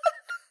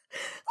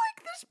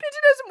 Like, this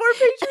pigeon has more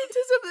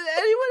patriotism than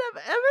anyone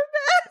I've ever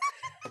met.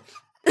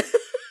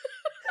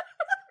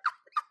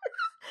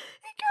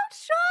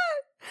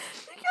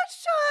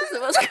 He's the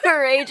most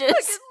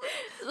courageous.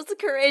 The most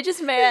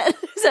courageous man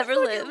who's ever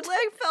lived. His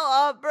leg fell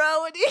off,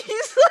 bro, and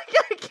he's like,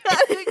 I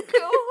gotta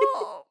go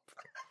home.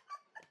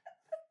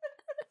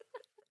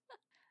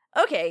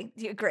 Okay,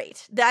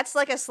 great. That's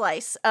like a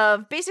slice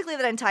of basically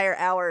that entire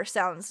hour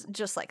sounds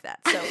just like that.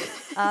 So,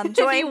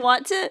 joy. If you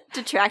want to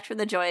detract from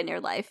the joy in your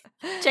life,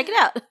 check it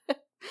out.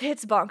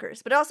 It's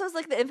bonkers. But it also is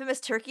like the infamous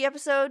turkey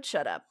episode.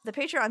 Shut up. The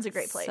Patreon's a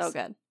great place. So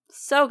good.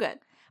 So good.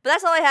 But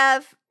that's all I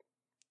have.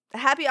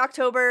 Happy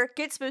October.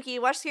 Get spooky.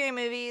 Watch scary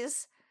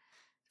movies.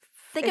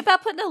 Think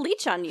about putting a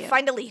leech on you.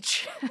 Find a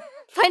leech.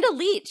 Find a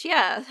leech,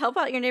 yeah. Help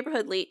out your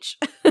neighborhood leech.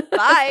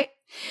 Bye.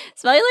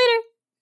 Smell you later.